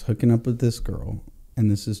was hooking up with this girl,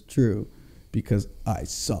 and this is true because I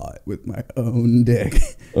saw it with my own dick.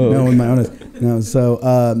 Oh, No, with my own. No, so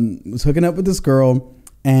was hooking up with this girl,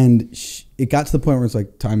 and it got to the point where it's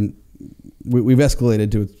like time. We've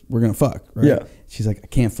escalated to we're gonna fuck. Right? Yeah. She's like, I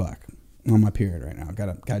can't fuck. I'm on my period right now. Got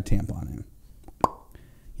a tampon in.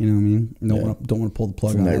 You know what I mean? Don't want to pull the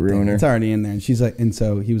plug on Night that thing. ruiner. It's already in there. And she's like, and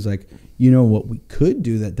so he was like, you know what we could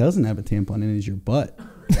do that doesn't have a tampon in is your butt.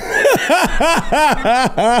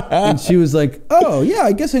 And she was like, oh yeah,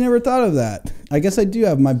 I guess I never thought of that. I guess I do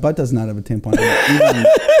have my butt does not have a tampon in it even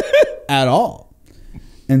at all.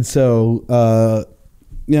 And so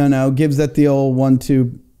gives that the old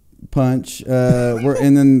 1-2 punch.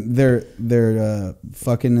 And then they're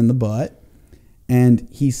fucking in the butt, and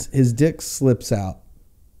his dick slips out,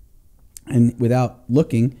 and without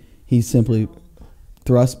looking, he simply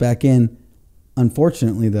thrusts back in.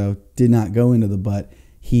 Unfortunately, though, did not go into the butt.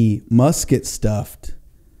 He musket stuffed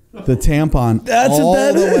the tampon That's all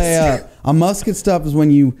what that the way is. up. A musket stuff is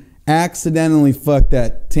when you accidentally fuck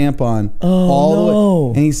that tampon all the no.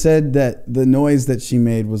 way. And he said that the noise that she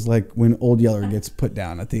made was like when Old Yeller gets put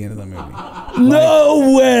down at the end of the movie.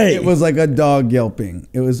 No way. It was like a dog yelping.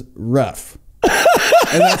 It was rough.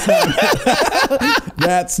 And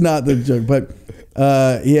that's not the joke. But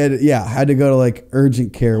he had to go to like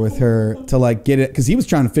urgent care with her to like get it, because he was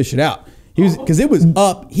trying to fish it out. Because it was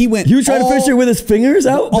up. He was trying to fish it with his fingers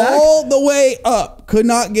out back? all the way up. Could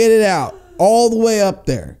not get it out. All the way up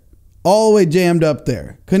there. All the way jammed up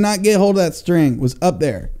there. Could not get hold of that string. Was up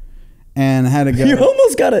there. And had to go. You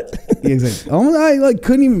almost got it. Exactly. I like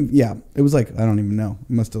couldn't even. Yeah, it was like I don't even know. It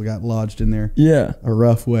must have got lodged in there. Yeah. A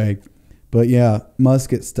rough way, but yeah,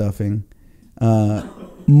 musket stuffing.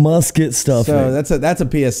 Musket stuffing. So that's a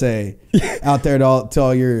PSA out there to all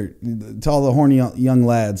the horny young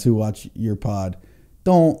lads who watch your pod.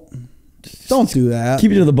 Don't do that.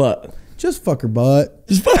 Keep it to the butt. Just fuck her butt.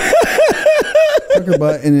 Fuck her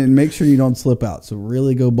butt, and then make sure you don't slip out. So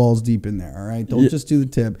really go balls deep in there. All right. Don't just do the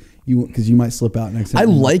tip. Because you might slip out next time. I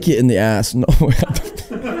like it in the ass. No.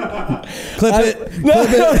 Clip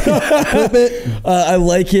it. I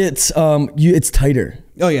like it. It's tighter.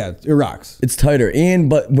 Oh yeah, it rocks. It's tighter.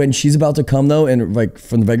 But when she's about to come though, and like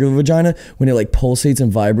from the regular vagina, when it like pulsates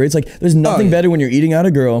and vibrates, like there's nothing better when you're eating out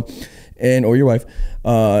a girl, or your wife,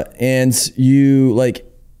 and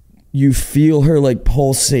you feel her like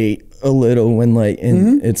pulsate a little when like,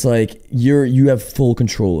 and it's like you have full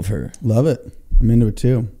control of her. Love it. I'm into it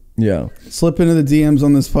too. Yeah. Slip into the DMs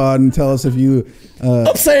on this pod and tell us if you.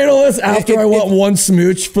 I'm saying all this after I want one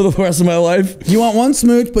smooch for the rest of my life. You want one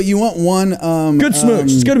smooch, but you want one Good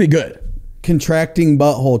smooch. It's gonna be good. Contracting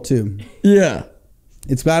butthole too. Yeah.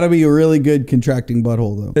 It's got to be a really good contracting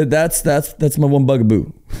butthole though. That's my one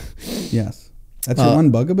bugaboo. Yes. That's your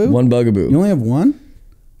one bugaboo? One bugaboo. You only have one?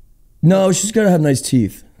 No, she's gotta have nice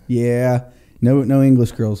teeth. Yeah. No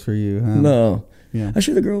English girls for you, huh? No. Yeah.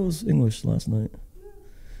 Actually, the girl was English last night.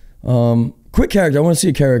 Quick character. I want to see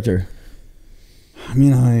a character. I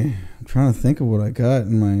mean, I'm trying to think of what I got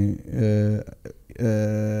in my.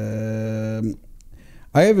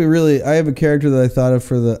 I have a character that I thought of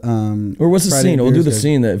for the. Or what's the Friday scene? We'll do the Beers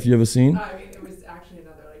scene that if you have a scene. I mean, it was actually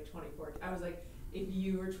another like 2014. I was like, if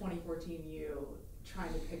you were 2014, you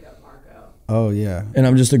trying to pick up Marco. Oh yeah. And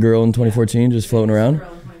I'm just a girl in 2014, just floating around.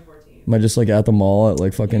 Girl in 2014. Am I just like at the mall at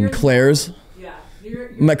like fucking You're- Claire's? Yeah. You're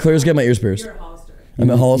I'm at Claire's getting my ears pierced. You're a Hollister. I'm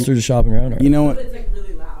at Hollister just shopping around. You know what? It's like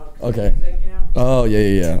really loud. Okay. Music, you know? Oh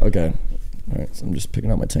yeah. Okay. All right. So I'm just picking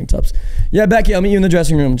out my tank tops. Yeah, Becky, I'll meet you in the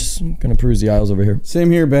dressing room. Just gonna peruse the aisles over here. Same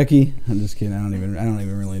here, Becky. I'm just kidding. I don't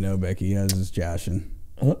even really know Becky. I was just joshing.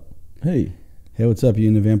 Hey, Hey, what's up? You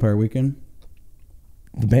in the Vampire Weekend?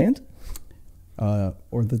 the band?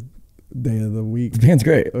 Or the day of the week? The band's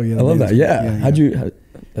great. Oh, yeah, I love the that. band's Yeah. great.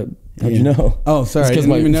 Yeah, How'd you know? Oh, sorry. I It's 'cause didn't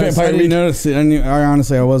my even notice. I Vampire didn't Week- notice it.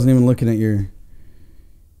 Honestly, I wasn't even looking at your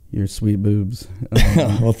Your sweet boobs.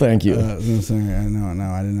 Well, thank you. I was gonna say, no,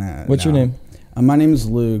 I didn't. What's your name? My name is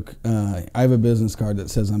Luke. I have a business card that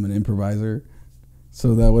says I'm an improviser.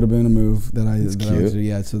 So that would have been a move that I. That's that cute. I was,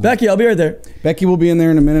 yeah. So Becky, I'll be right there. Becky will be in there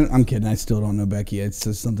in a minute. I'm kidding. I still don't know Becky. It's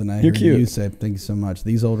just something I heard cute. you say. Thank you so much.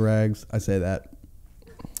 These old rags. I say that.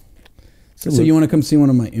 So Luke. you want to come see one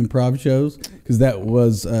of my improv shows? Because that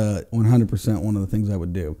was 100% one of the things I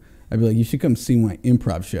would do. I'd be like, you should come see my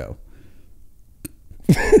improv show.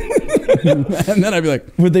 And then I'd be like,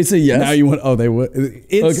 Would they say yes? now you want? Oh, they would.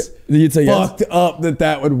 It's Okay. You'd say yes? fucked up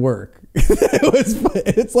that would work.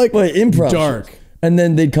 It's like Wait, improv. dark. And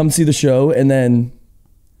then they'd come see the show, and then.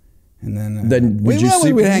 Then would you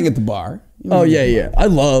see we'd people? hang at the bar. Oh yeah. I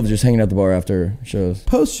love just hanging at the bar after shows.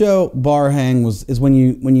 Post show bar hang is when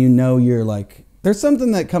you know you're like, there's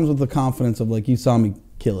something that comes with the confidence of like, you saw me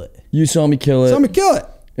kill it. You saw me kill it. Saw me kill it.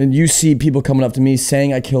 And you see people coming up to me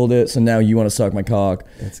saying I killed it, so now you want to suck my cock.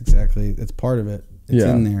 That's part of it. It's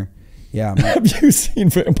Yeah. in there. Yeah. Have you seen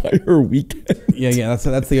Vampire Weekend? Yeah.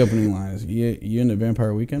 That's the opening line. Is you into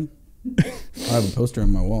Vampire Weekend? I have a poster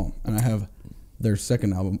on my wall, and I have their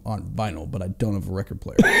second album on vinyl, but I don't have a record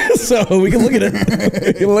player. So we can look at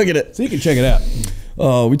it. So you can check it out.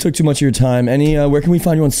 Oh, we took too much of your time. Where can we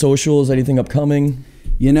find you on socials? Anything upcoming?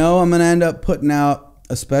 You know, I'm gonna end up putting out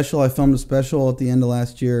a special. I filmed a special at the end of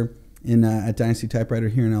last year at Dynasty Typewriter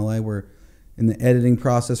here in LA. We're in the editing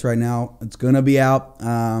process right now. It's gonna be out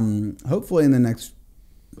hopefully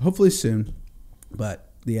soon, but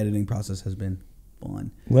the editing process has been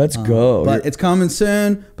fun. Let's go. But it's coming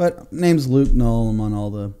soon. But name's Luke Null. I'm on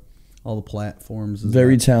all the platforms.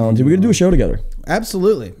 Very talented. We're gonna do a show together.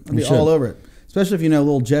 Absolutely. I'll be should. all over it. Especially if you know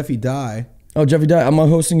little Jeffy Dye. Oh, Jeffy Dye. I'm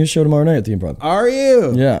hosting his show tomorrow night at the Improv. Are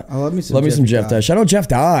you? Yeah. I love me some Jeff Dye. Shout out Jeff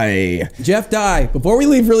Dye. Jeff Dye. Before we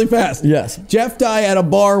leave really fast. Yes. Jeff Dye at a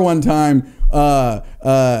bar one time.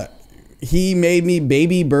 He made me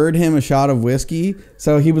baby bird him a shot of whiskey.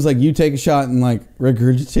 So he was like, you take a shot, and like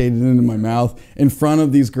regurgitated it into my mouth in front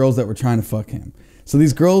of these girls that were trying to fuck him. So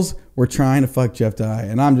these girls were trying to fuck Jeff Dye,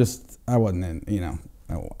 and I wasn't in,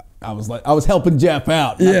 I was helping Jeff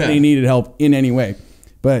out. Not that he needed help in any way.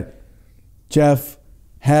 But Jeff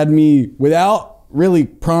had me, without really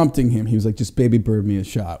prompting him, he was like, just baby bird me a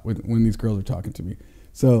shot when these girls are talking to me.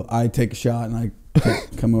 So I take a shot, and I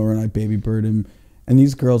come over and I baby bird him, and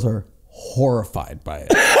these girls are horrified by it.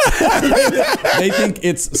 They think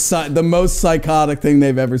it's the most psychotic thing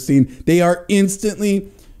they've ever seen. They are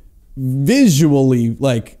instantly visually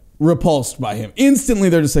like repulsed by him. Instantly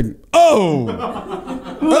they're just like,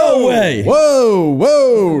 oh, No way.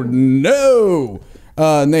 whoa, no.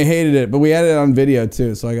 And they hated it, but we had it on video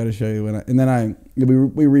too, so I got to show you.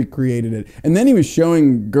 We recreated it, and then he was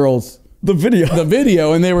showing girls The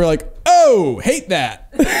video, and they were like, oh, hate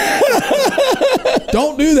that.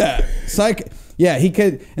 Don't do that. Psych. Yeah, he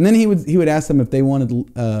could, and then he would ask them if they wanted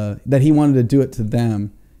that he wanted to do it to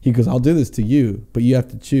them. He goes, I'll do this to you, but you have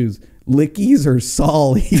to choose lickies or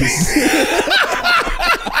sollies.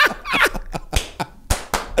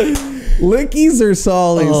 Lickies or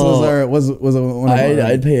sollies was one of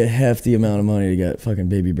I'd pay a hefty amount of money to get fucking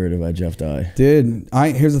baby birded by Jeff Dye. Dude,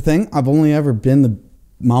 here's the thing. I've only ever been the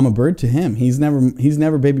mama bird to him. He's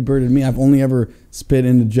never baby birded me. I've only ever spit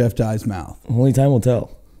into Jeff Dye's mouth. Only time will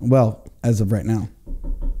tell. Well, as of right now.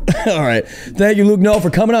 All right. Thank you, Luke Null, for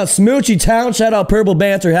coming out. Smoochie Town. Shout out Purple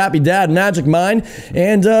Banter, Happy Dad, Magic Mind.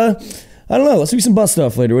 And I don't know. Let's do some butt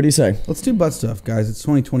stuff later. What do you say? Let's do butt stuff, guys. It's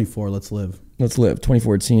 2024. Let's live. Let's live.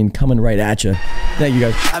 2014 coming right at you. Thank you,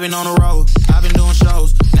 guys. I've been on the road, I've been doing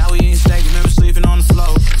shows. Now we ain't steak, remember sleeping on the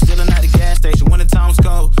floor.